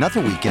spend another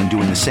weekend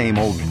doing the same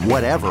old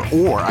whatever,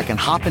 or I can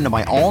hop into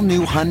my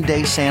all-new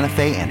Hyundai Santa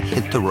Fe and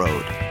hit the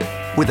road.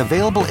 With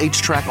available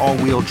H-Track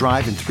all-wheel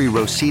drive and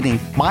 3-row seating,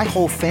 my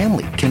whole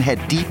family can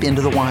head deep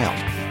into the wild.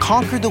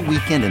 Conquer the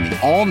weekend in the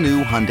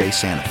all-new Hyundai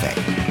Santa Fe.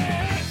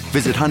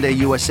 Visit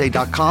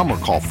HyundaiUSA.com or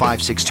call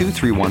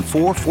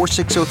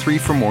 562-314-4603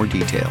 for more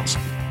details.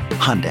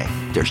 Hyundai,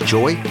 there's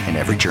joy in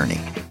every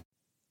journey.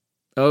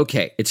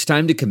 Okay, it's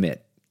time to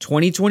commit.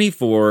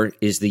 2024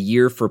 is the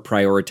year for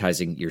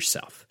prioritizing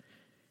yourself.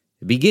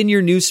 Begin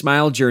your new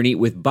smile journey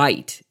with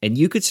Byte, and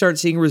you could start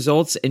seeing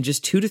results in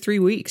just 2 to 3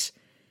 weeks.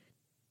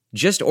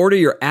 Just order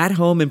your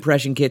at-home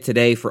impression kit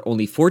today for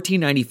only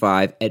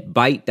 $14.95 at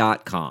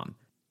Byte.com.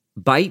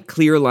 Byte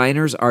clear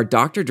liners are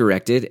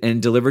doctor-directed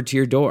and delivered to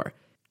your door.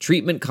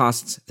 Treatment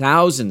costs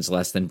thousands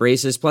less than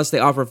braces, plus they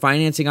offer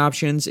financing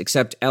options,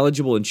 accept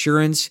eligible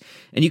insurance,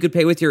 and you could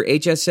pay with your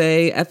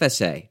HSA,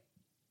 FSA.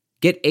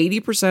 Get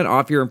 80%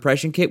 off your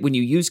impression kit when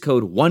you use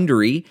code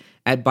WONDERY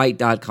at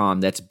Byte.com.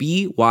 That's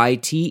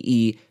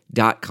BYTE.com.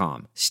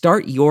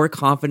 Start your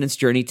confidence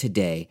journey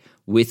today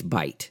with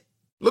Byte.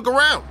 Look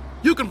around.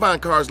 You can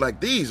find cars like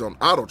these on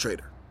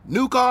AutoTrader.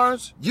 New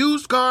cars,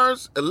 used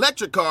cars,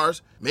 electric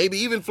cars, maybe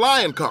even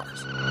flying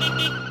cars.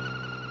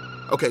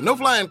 Okay, no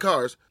flying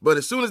cars, but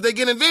as soon as they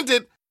get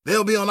invented,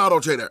 they'll be on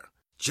AutoTrader.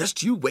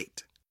 Just you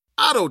wait.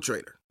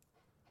 AutoTrader.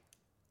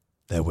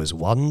 There was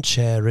one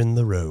chair in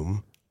the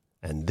room,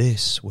 and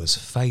this was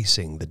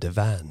facing the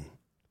divan.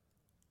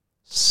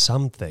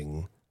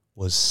 Something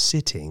was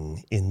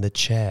sitting in the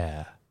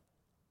chair.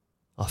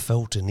 I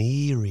felt an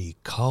eerie,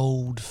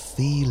 cold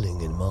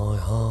feeling in my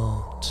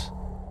heart,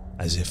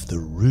 as if the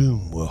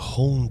room were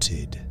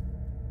haunted.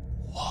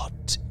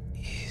 "What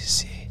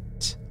is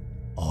it?"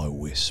 I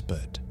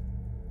whispered.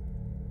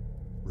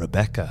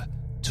 Rebecca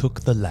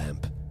took the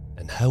lamp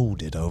and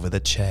held it over the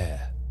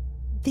chair.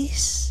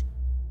 "This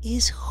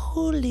is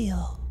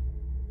Julio,"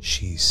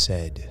 she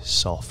said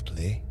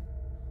softly.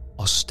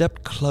 I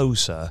stepped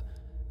closer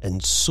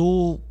and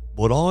saw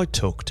what I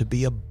took to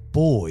be a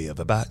boy of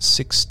about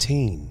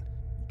 16,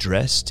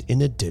 dressed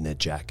in a dinner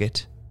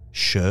jacket,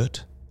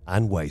 shirt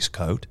and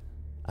waistcoat,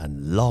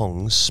 and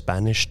long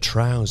Spanish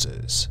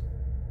trousers.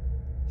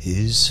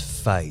 His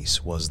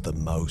face was the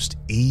most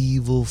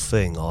evil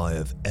thing I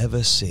have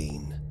ever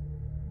seen.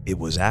 It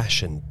was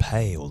ashen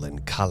pale in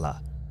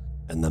colour,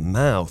 and the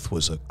mouth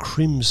was a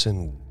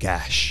crimson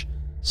gash,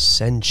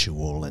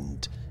 sensual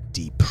and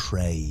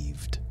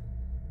depraved.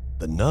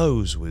 The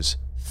nose was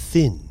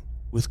thin,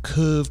 with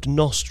curved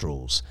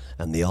nostrils,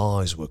 and the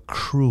eyes were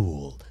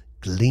cruel,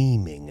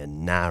 gleaming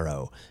and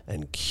narrow,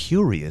 and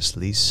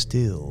curiously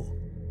still.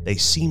 They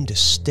seemed to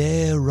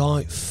stare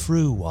right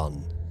through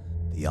one,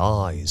 the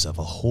eyes of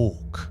a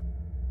hawk.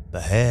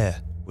 The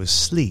hair was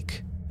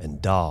sleek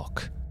and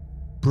dark,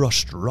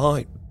 brushed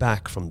right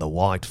back from the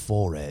white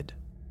forehead.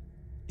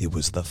 It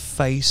was the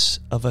face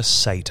of a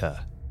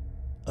satyr,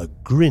 a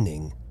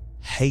grinning,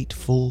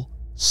 hateful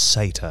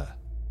satyr.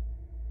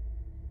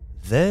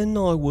 Then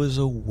I was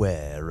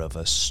aware of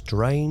a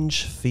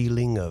strange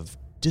feeling of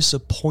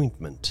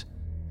disappointment,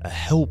 a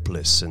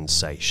helpless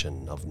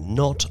sensation of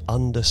not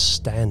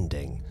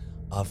understanding,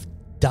 of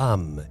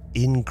dumb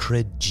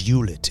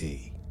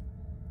incredulity.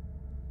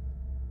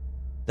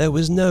 There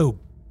was no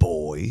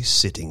boy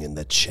sitting in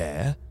the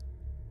chair.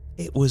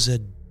 It was a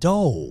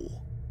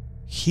doll,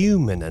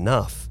 human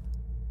enough,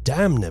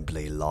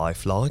 damnably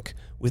lifelike,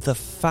 with a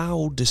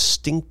foul,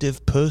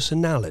 distinctive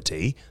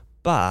personality,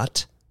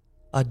 but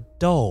a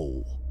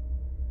doll.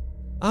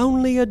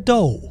 Only a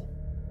doll.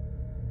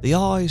 The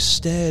eyes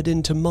stared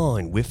into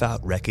mine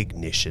without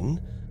recognition.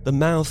 The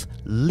mouth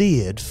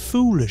leered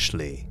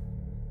foolishly.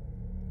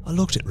 I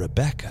looked at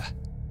Rebecca.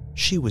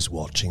 She was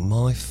watching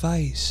my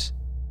face.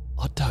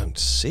 "I don't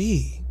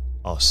see,"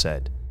 I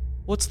said.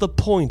 "What's the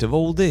point of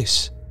all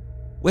this?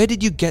 Where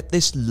did you get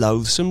this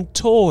loathsome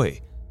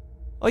toy?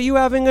 Are you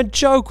having a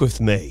joke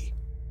with me?"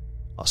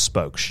 I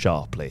spoke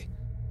sharply.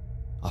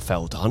 I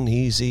felt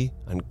uneasy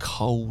and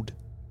cold.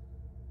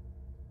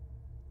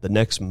 The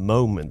next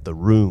moment the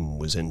room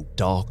was in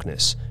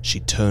darkness. She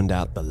turned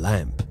out the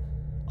lamp.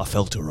 I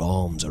felt her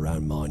arms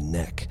around my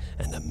neck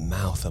and her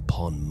mouth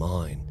upon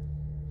mine.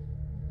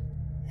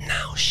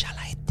 "Now shall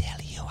I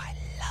tell you I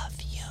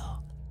love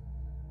you?"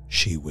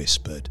 she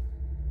whispered.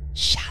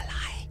 "Shall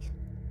I?"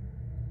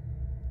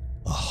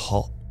 A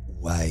hot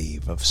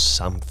wave of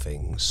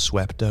something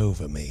swept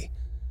over me,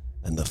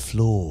 and the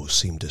floor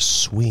seemed to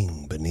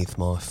swing beneath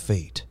my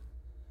feet.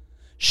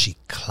 She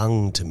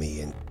clung to me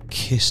and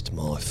kissed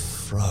my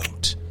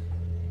throat.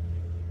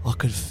 I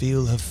could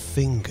feel her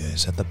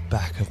fingers at the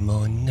back of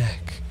my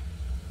neck.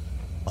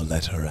 I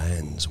let her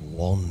hands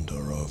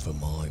wander over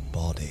my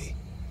body,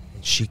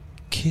 and she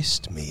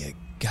kissed me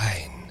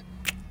again.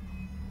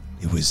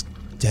 It was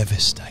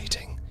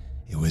devastating.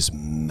 It was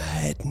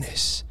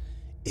madness.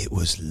 It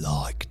was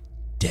like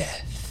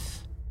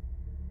death.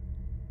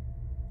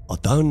 I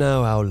don't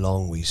know how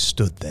long we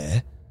stood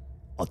there.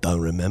 I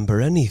don't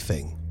remember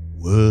anything.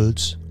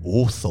 Words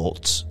or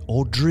thoughts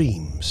or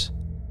dreams.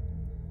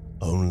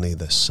 Only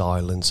the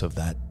silence of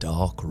that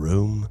dark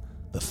room,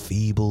 the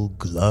feeble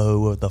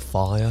glow of the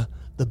fire,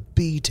 the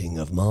beating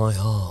of my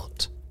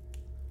heart,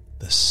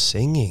 the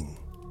singing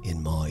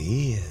in my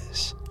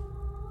ears,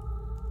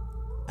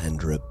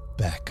 and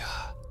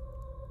Rebecca.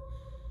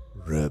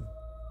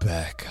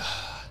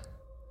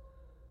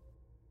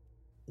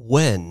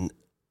 When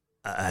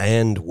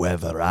and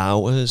whether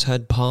hours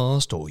had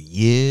passed or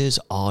years,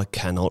 I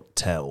cannot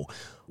tell.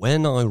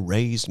 When I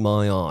raised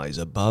my eyes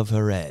above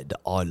her head,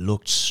 I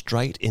looked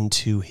straight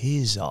into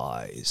his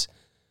eyes.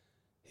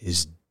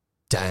 His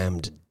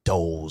damned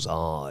doll's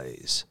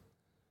eyes.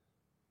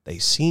 They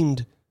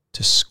seemed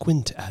to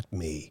squint at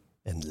me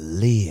and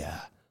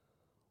leer.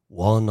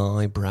 One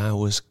eyebrow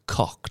was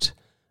cocked,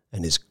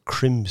 and his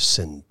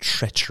crimson,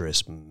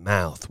 treacherous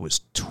mouth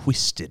was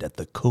twisted at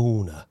the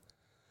corner.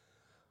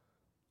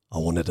 I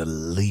wanted to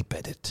leap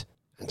at it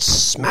and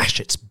smash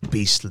its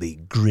beastly,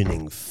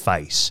 grinning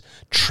face,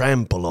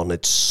 trample on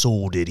its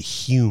sordid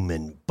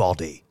human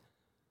body.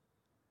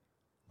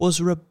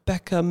 Was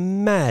Rebecca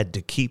mad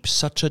to keep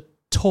such a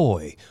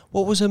toy?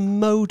 What was her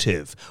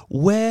motive?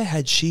 Where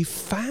had she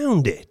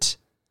found it?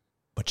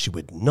 But she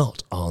would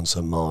not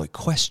answer my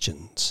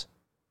questions.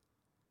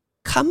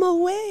 "Come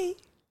away,"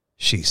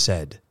 she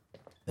said,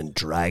 and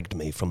dragged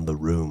me from the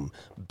room,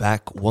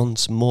 back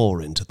once more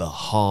into the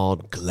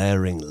hard,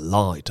 glaring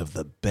light of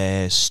the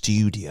bare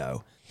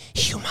studio.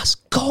 "You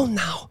must go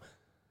now,"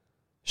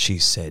 she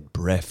said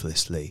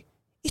breathlessly.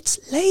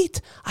 "It's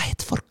late. I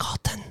had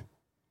forgotten."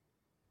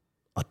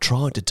 I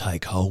tried to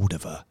take hold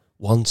of her.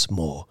 Once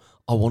more,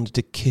 I wanted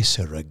to kiss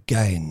her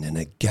again and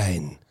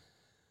again.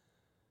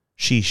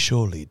 She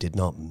surely did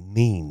not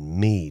mean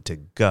me to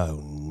go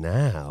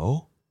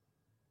now.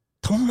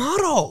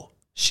 "Tomorrow,"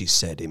 she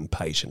said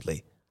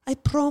impatiently. "I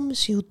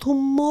promise you,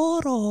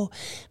 tomorrow,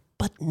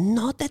 but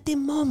not at the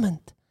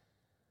moment.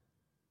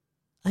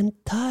 I'm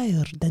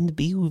tired and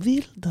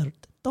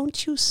bewildered,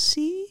 don't you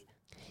see?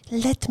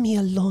 Let me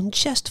alone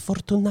just for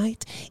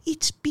tonight.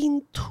 It's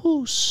been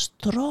too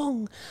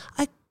strong.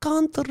 I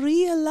can't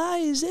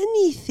realize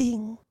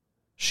anything."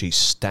 She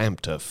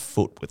stamped her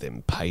foot with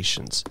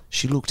impatience.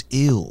 She looked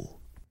ill.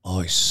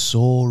 I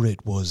saw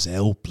it was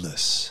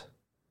helpless.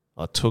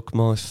 I took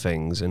my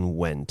things and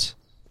went,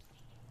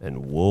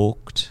 and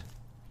walked,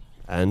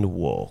 and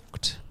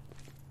walked.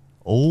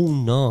 All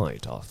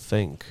night, I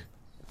think.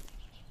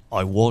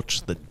 I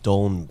watched the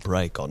dawn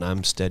break on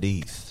Hampstead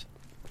Heath,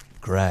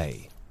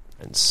 grey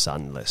and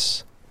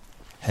sunless.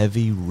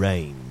 Heavy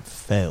rain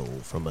fell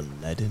from a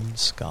leaden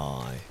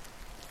sky.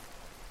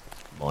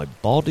 My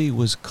body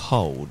was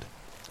cold,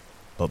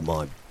 but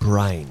my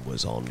brain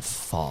was on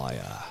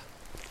fire.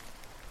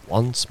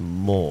 Once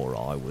more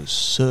I was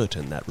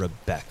certain that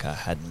Rebecca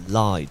had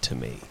lied to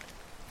me.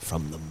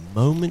 From the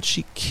moment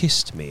she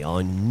kissed me,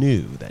 I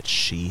knew that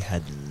she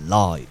had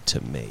lied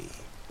to me.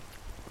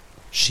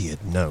 She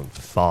had known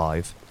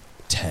 5,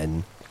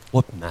 10,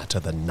 what matter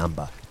the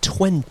number,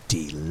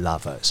 20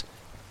 lovers,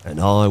 and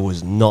I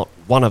was not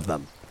one of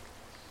them.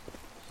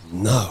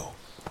 No,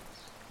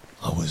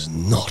 I was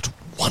not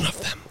one of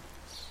them.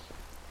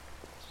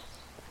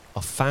 I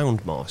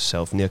found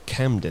myself near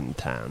Camden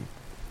Town.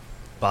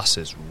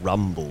 Buses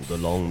rumbled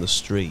along the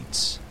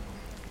streets.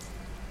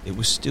 It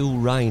was still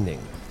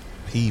raining.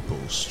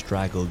 People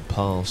straggled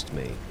past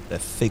me, their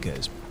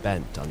figures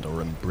bent under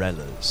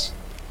umbrellas.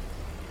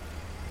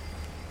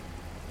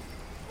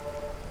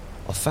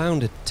 I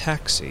found a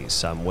taxi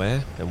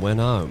somewhere and went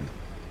home.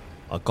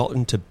 I got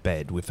into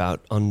bed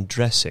without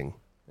undressing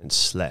and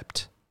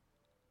slept.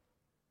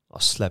 I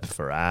slept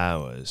for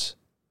hours.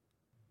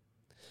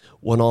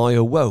 When I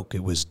awoke,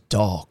 it was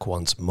dark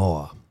once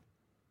more.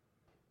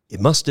 It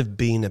must have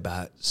been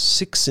about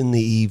 6 in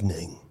the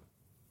evening.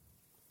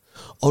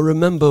 I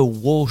remember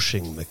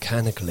washing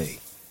mechanically,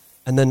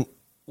 and then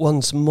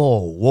once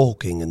more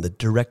walking in the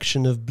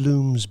direction of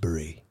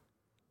Bloomsbury.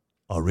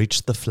 I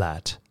reached the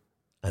flat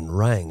and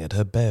rang at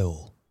her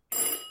bell.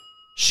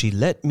 She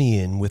let me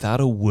in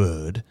without a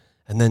word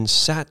and then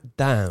sat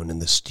down in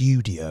the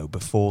studio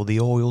before the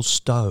oil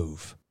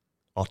stove.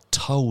 I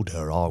told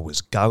her I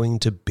was going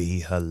to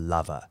be her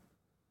lover.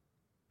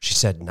 She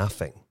said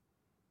nothing.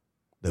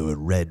 There were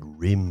red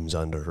rims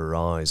under her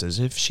eyes as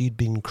if she'd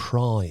been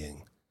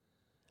crying,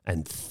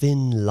 and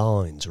thin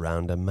lines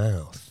round her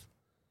mouth.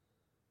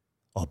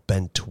 I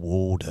bent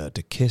toward her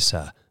to kiss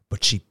her,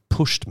 but she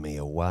pushed me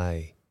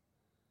away.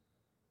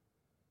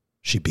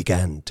 She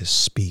began to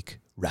speak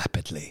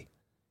rapidly.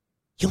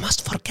 "You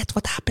must forget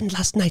what happened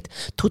last night.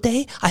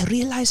 Today I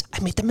realize I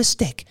made a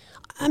mistake.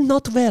 I'm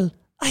not well.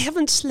 I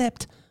haven't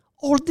slept.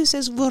 All this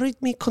has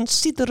worried me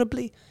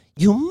considerably.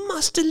 You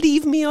must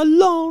leave me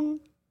alone."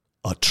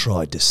 I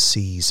tried to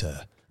seize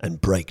her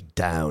and break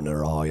down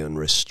her iron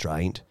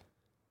restraint.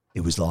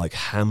 It was like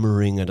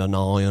hammering at an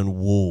iron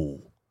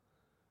wall.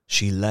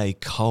 She lay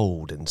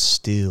cold and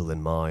still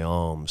in my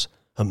arms.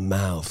 Her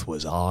mouth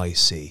was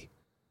icy.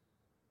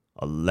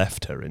 I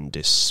left her in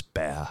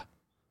despair.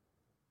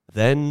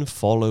 Then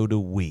followed a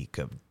week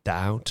of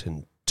doubt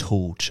and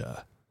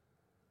torture.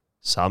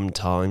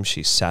 Sometimes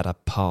she sat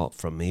apart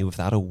from me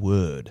without a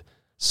word.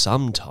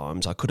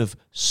 Sometimes I could have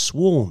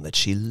sworn that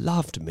she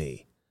loved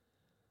me.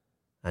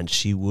 And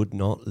she would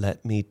not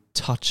let me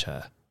touch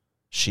her.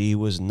 She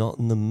was not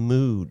in the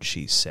mood,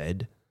 she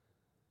said.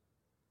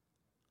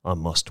 I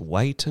must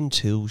wait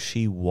until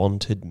she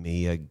wanted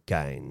me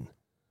again.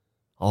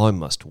 I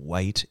must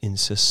wait in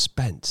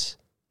suspense,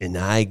 in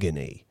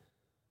agony.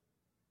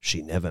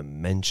 She never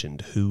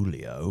mentioned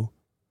Julio.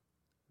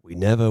 We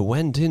never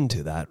went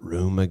into that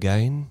room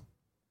again.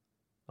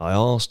 I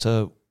asked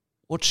her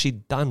what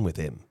she'd done with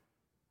him.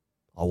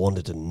 I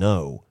wanted to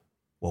know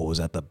what was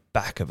at the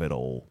back of it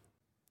all.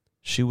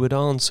 She would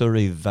answer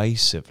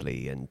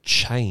evasively and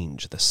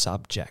change the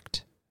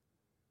subject.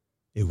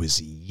 It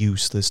was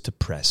useless to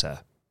press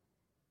her.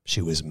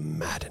 She was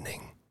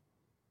maddening.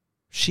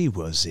 She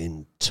was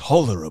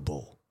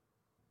intolerable.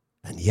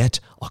 And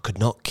yet I could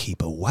not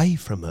keep away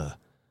from her.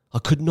 I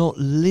could not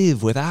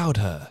live without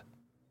her.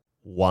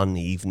 One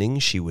evening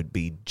she would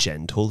be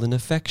gentle and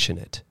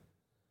affectionate.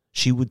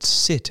 She would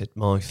sit at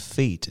my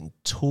feet and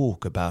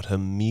talk about her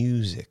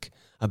music,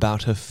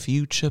 about her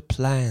future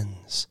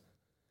plans.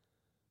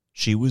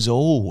 She was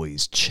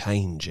always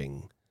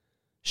changing.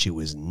 She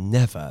was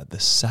never the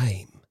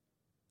same.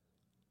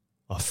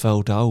 I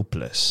felt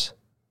hopeless.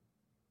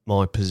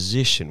 My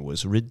position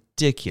was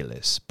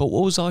ridiculous, but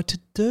what was I to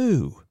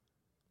do?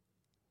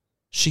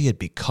 She had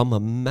become a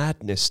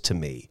madness to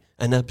me,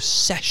 an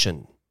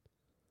obsession.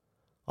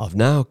 I've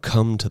now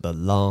come to the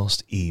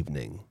last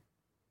evening,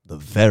 the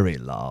very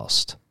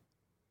last.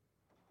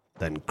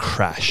 Then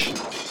crash,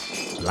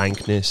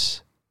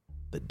 blankness,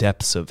 the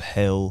depths of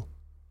hell,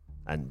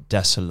 and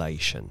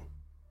desolation.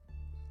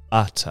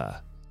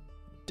 Utter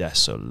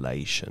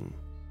desolation.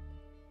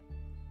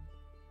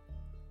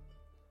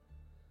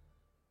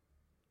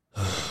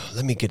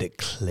 Let me get it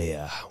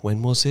clear.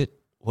 When was it?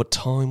 What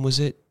time was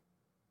it?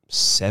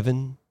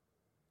 7?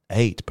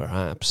 8,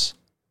 perhaps.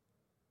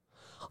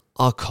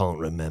 I can't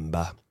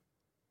remember.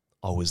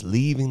 I was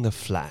leaving the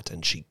flat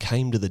and she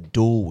came to the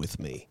door with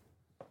me.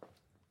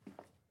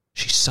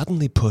 She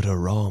suddenly put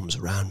her arms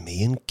round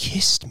me and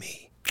kissed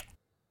me.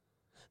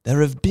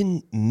 There have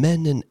been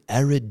men in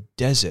arid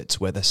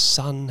deserts where the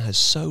sun has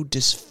so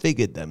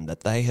disfigured them that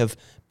they have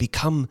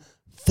become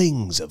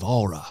things of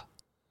horror,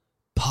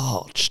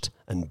 parched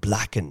and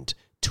blackened,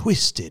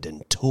 twisted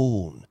and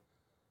torn.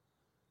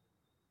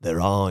 Their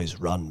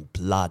eyes run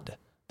blood,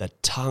 their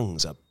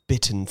tongues are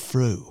bitten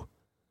through,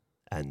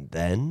 and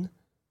then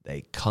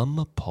they come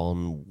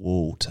upon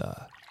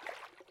water.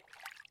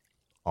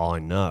 I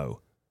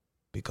know,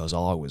 because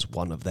I was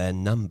one of their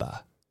number.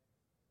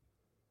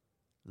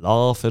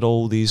 Laugh at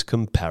all these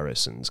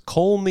comparisons,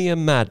 call me a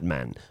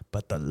madman,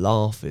 but the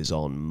laugh is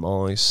on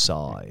my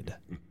side.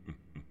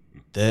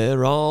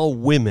 There are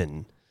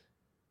women,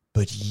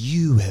 but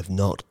you have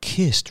not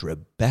kissed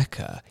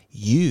Rebecca,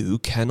 you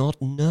cannot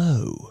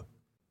know.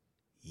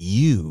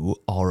 You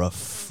are a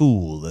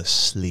fool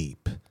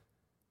asleep.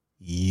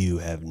 You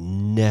have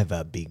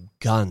never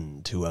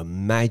begun to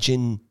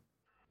imagine.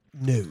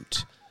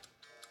 Note,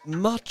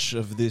 much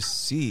of this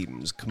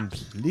seems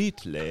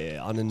completely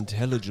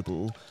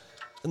unintelligible,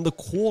 and the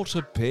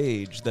quarter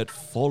page that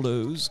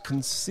follows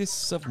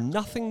consists of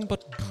nothing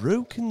but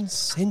broken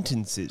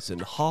sentences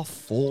and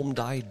half-formed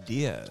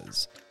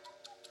ideas.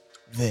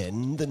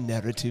 Then the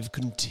narrative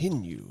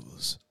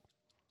continues.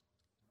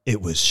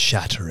 It was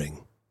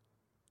shattering.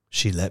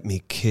 She let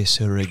me kiss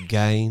her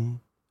again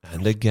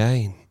and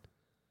again.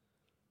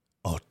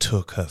 I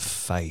took her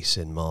face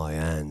in my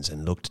hands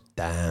and looked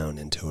down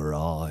into her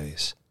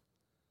eyes.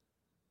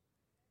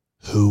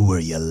 Who were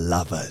your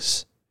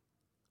lovers?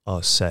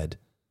 I said.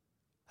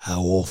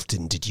 How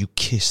often did you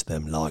kiss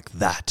them like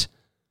that?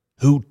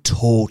 Who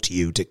taught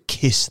you to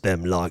kiss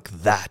them like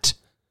that?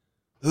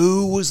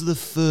 Who was the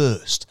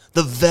first,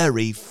 the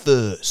very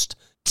first?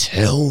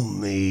 Tell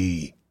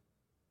me.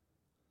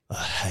 A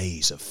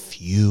haze of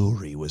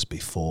fury was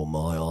before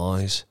my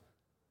eyes.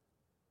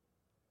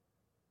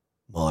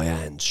 My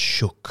hands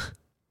shook.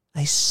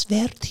 I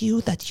swear to you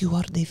that you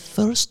are the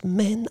first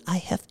man I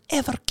have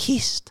ever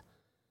kissed.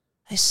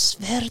 I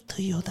swear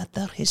to you that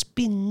there has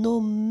been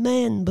no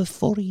man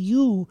before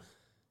you.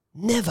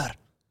 Never.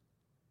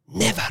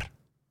 Never.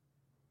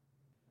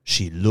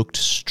 She looked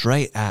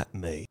straight at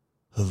me.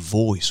 Her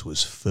voice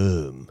was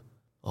firm.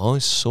 I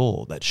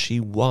saw that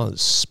she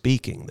was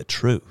speaking the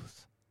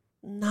truth.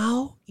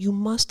 Now you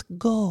must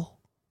go,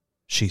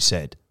 she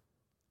said.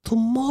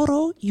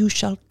 Tomorrow you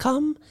shall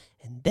come,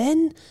 and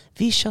then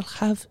we shall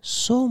have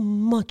so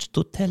much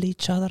to tell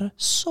each other,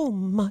 so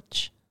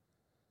much.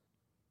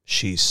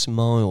 She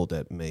smiled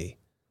at me.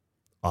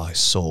 I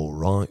saw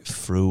right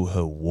through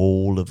her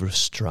wall of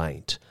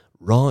restraint,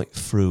 right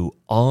through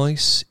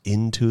ice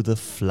into the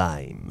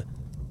flame,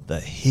 the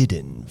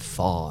hidden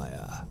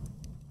fire.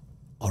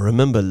 I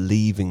remember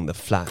leaving the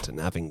flat and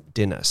having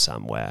dinner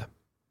somewhere.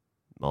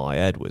 My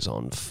head was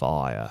on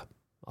fire.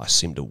 I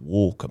seemed to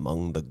walk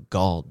among the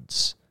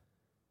gods.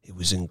 It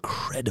was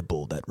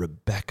incredible that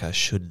Rebecca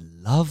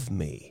should love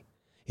me.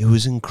 It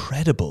was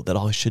incredible that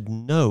I should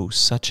know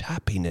such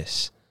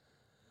happiness.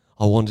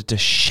 I wanted to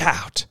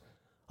shout.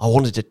 I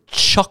wanted to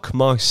chuck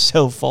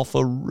myself off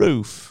a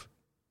roof.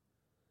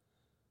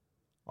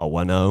 I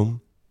went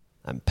home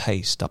and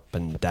paced up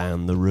and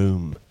down the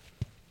room.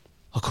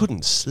 I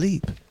couldn't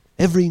sleep.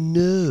 Every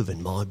nerve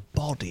in my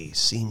body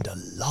seemed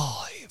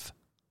alive.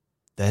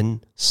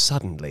 Then,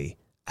 suddenly,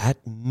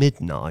 at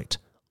midnight,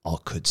 I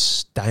could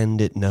stand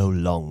it no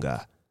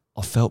longer.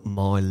 I felt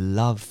my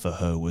love for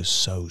her was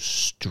so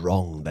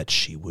strong that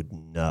she would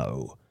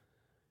know.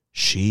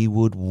 She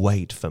would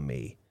wait for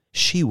me.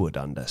 She would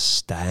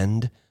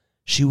understand.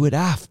 She would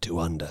have to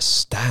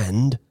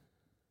understand.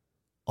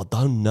 I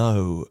don't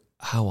know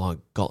how I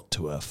got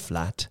to her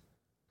flat.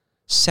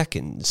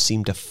 Seconds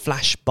seemed to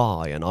flash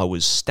by and I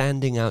was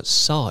standing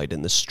outside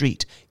in the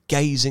street,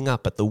 gazing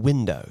up at the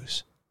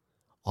windows.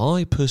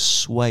 I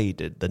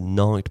persuaded the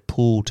night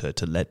porter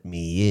to let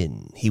me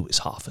in. He was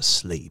half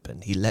asleep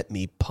and he let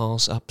me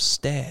pass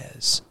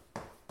upstairs.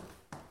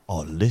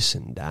 I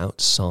listened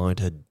outside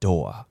her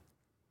door.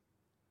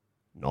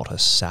 Not a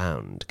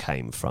sound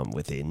came from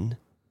within.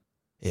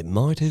 It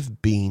might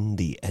have been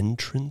the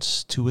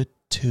entrance to a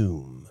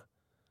tomb.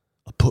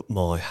 I put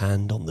my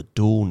hand on the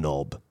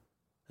doorknob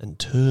and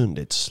turned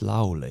it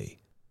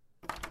slowly.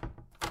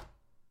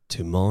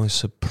 To my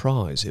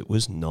surprise, it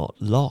was not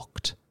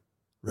locked.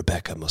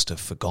 Rebecca must have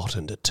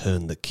forgotten to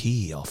turn the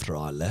key after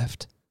I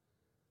left.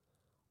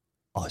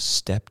 I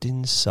stepped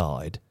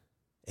inside.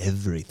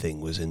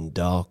 Everything was in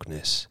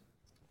darkness.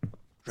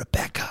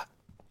 Rebecca,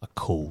 I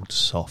called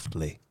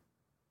softly.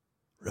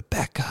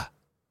 Rebecca.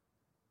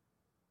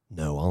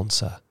 No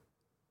answer.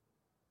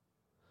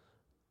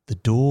 The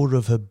door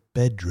of her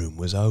bedroom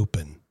was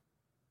open.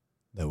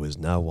 There was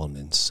no one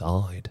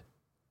inside.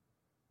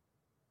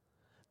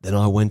 Then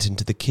I went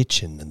into the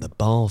kitchen and the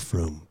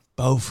bathroom.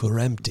 Both were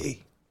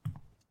empty.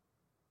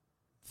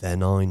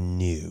 Then I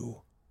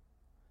knew.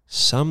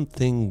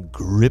 Something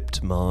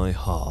gripped my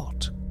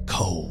heart.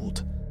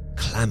 Cold,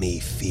 clammy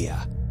fear.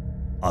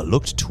 I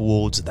looked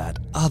towards that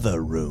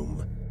other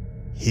room.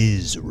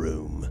 His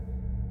room.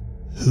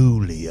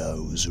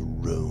 Julio's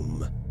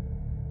room.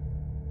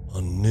 I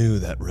knew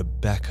that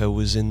Rebecca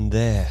was in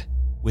there,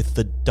 with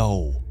the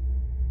doll,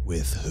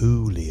 with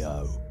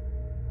Julio.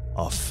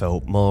 I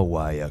felt my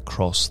way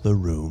across the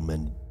room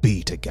and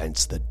beat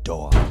against the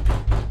door.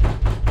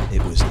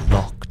 It was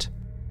locked.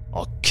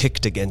 I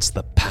kicked against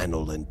the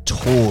panel and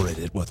tore at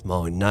it with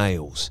my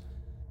nails.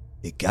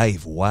 It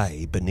gave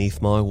way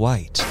beneath my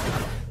weight.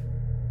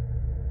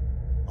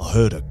 I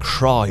heard a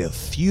cry of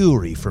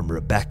fury from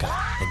Rebecca,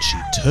 and she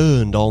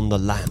turned on the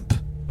lamp.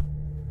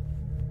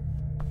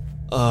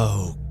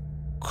 Oh,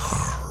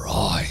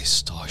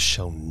 Christ, I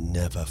shall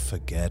never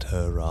forget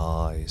her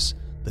eyes,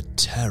 the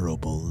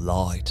terrible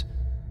light,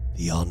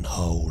 the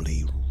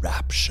unholy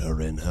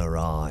rapture in her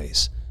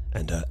eyes,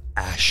 and her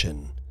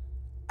ashen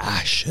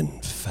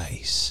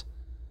face.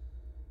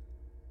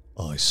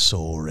 I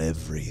saw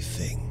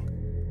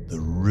everything, the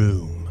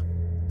room,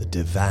 the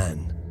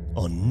divan.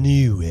 I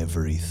knew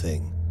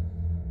everything.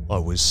 I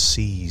was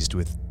seized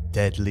with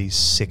deadly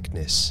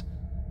sickness,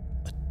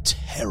 a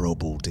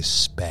terrible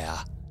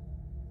despair.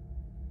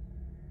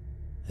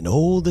 And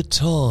all the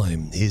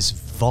time his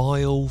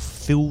vile,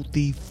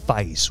 filthy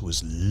face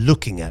was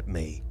looking at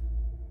me.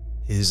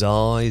 His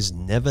eyes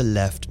never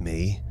left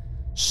me,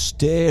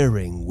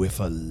 staring with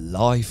a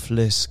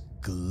lifeless,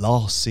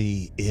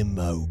 glossy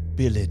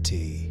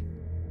immobility.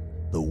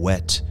 The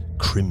wet,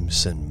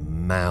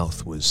 crimson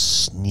mouth was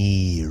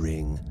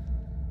sneering.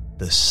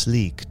 The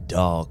sleek,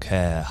 dark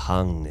hair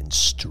hung in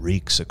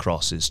streaks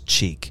across his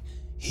cheek.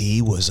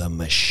 He was a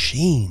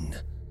machine.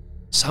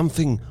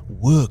 Something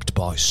worked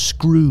by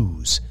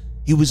screws.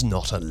 He was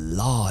not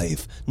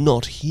alive,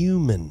 not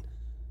human,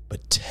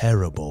 but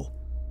terrible,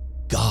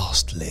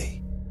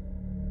 ghastly.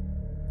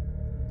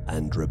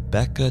 And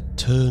Rebecca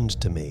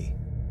turned to me.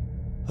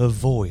 Her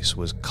voice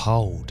was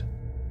cold,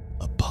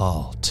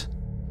 apart,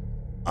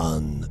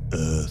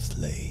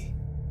 unearthly.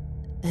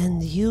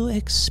 And you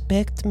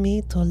expect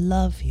me to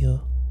love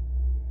you?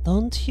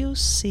 Don't you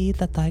see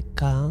that I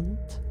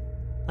can't?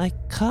 I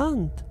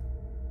can't.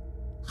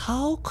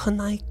 How can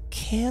I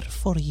care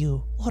for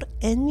you or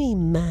any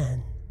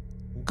man?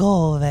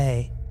 Go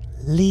away.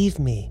 Leave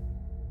me.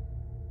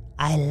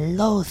 I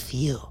loathe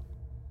you.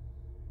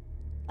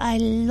 I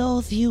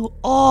loathe you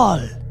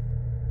all.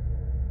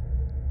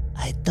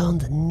 I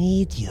don't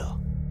need you.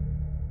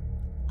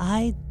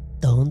 I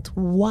don't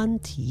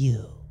want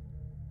you.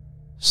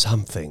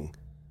 Something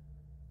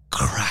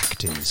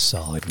cracked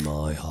inside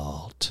my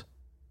heart.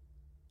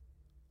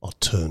 I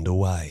turned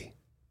away.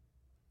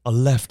 I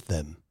left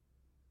them.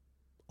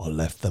 I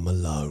left them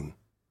alone.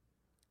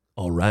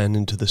 I ran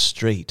into the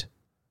street.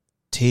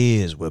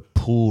 Tears were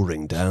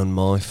pouring down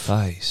my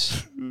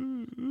face.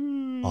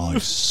 I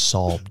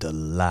sobbed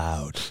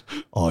aloud.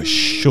 I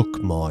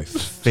shook my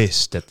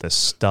fist at the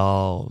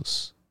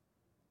stars.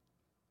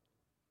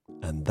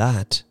 And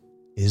that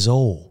is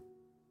all.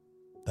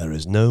 There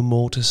is no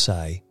more to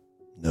say,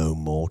 no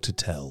more to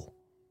tell.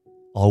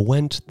 I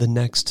went the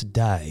next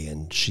day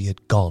and she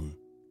had gone.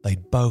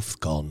 They'd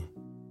both gone.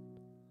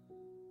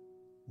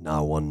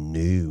 No one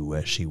knew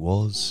where she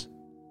was.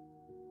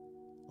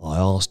 I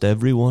asked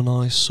everyone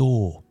I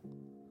saw.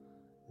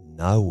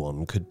 No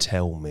one could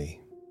tell me.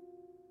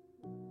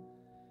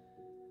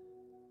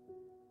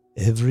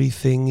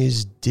 Everything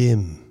is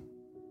dim.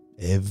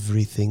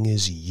 Everything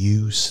is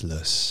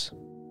useless.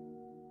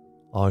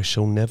 I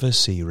shall never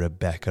see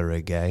Rebecca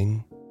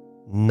again.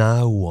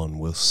 No one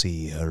will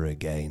see her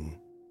again.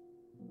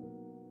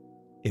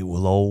 It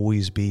will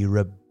always be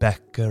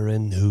Rebecca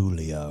and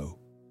Julio.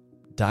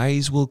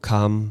 Days will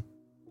come,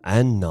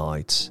 and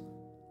nights,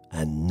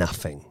 and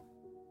nothing.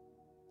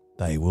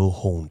 They will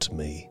haunt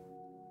me.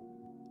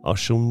 I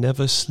shall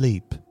never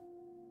sleep.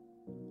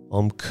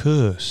 I'm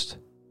cursed.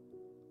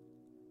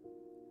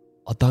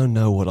 I don't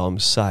know what I'm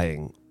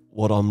saying,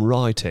 what I'm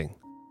writing.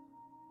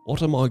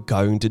 What am I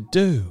going to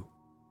do?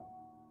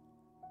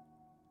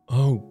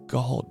 Oh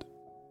God,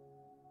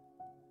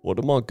 what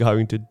am I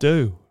going to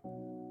do?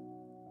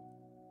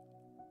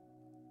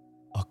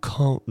 I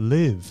can't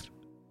live.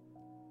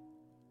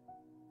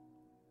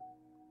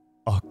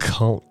 I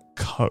can't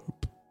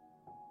cope.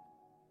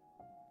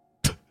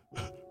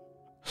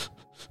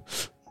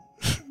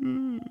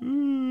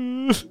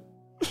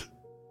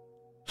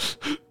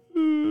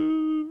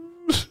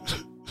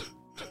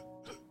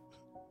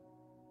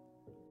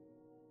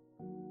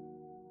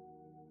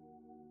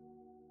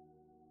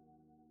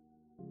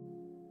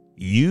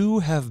 You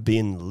have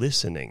been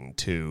listening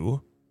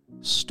to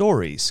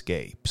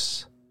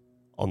STORYSCAPES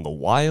on the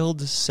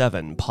Wild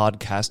 7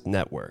 Podcast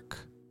Network.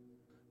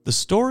 The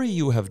story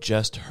you have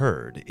just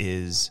heard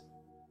is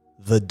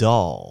The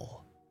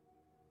Doll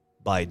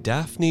by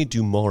Daphne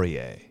du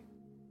Maurier.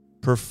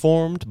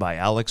 Performed by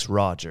Alex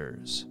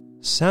Rogers.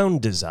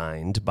 Sound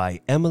designed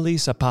by Emily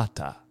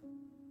Zapata.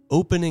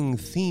 Opening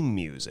theme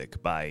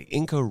music by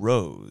Inca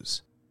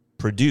Rose.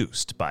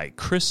 Produced by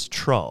Chris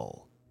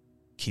Trull.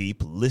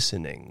 Keep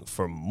listening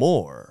for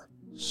more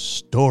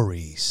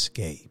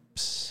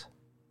Storyscapes.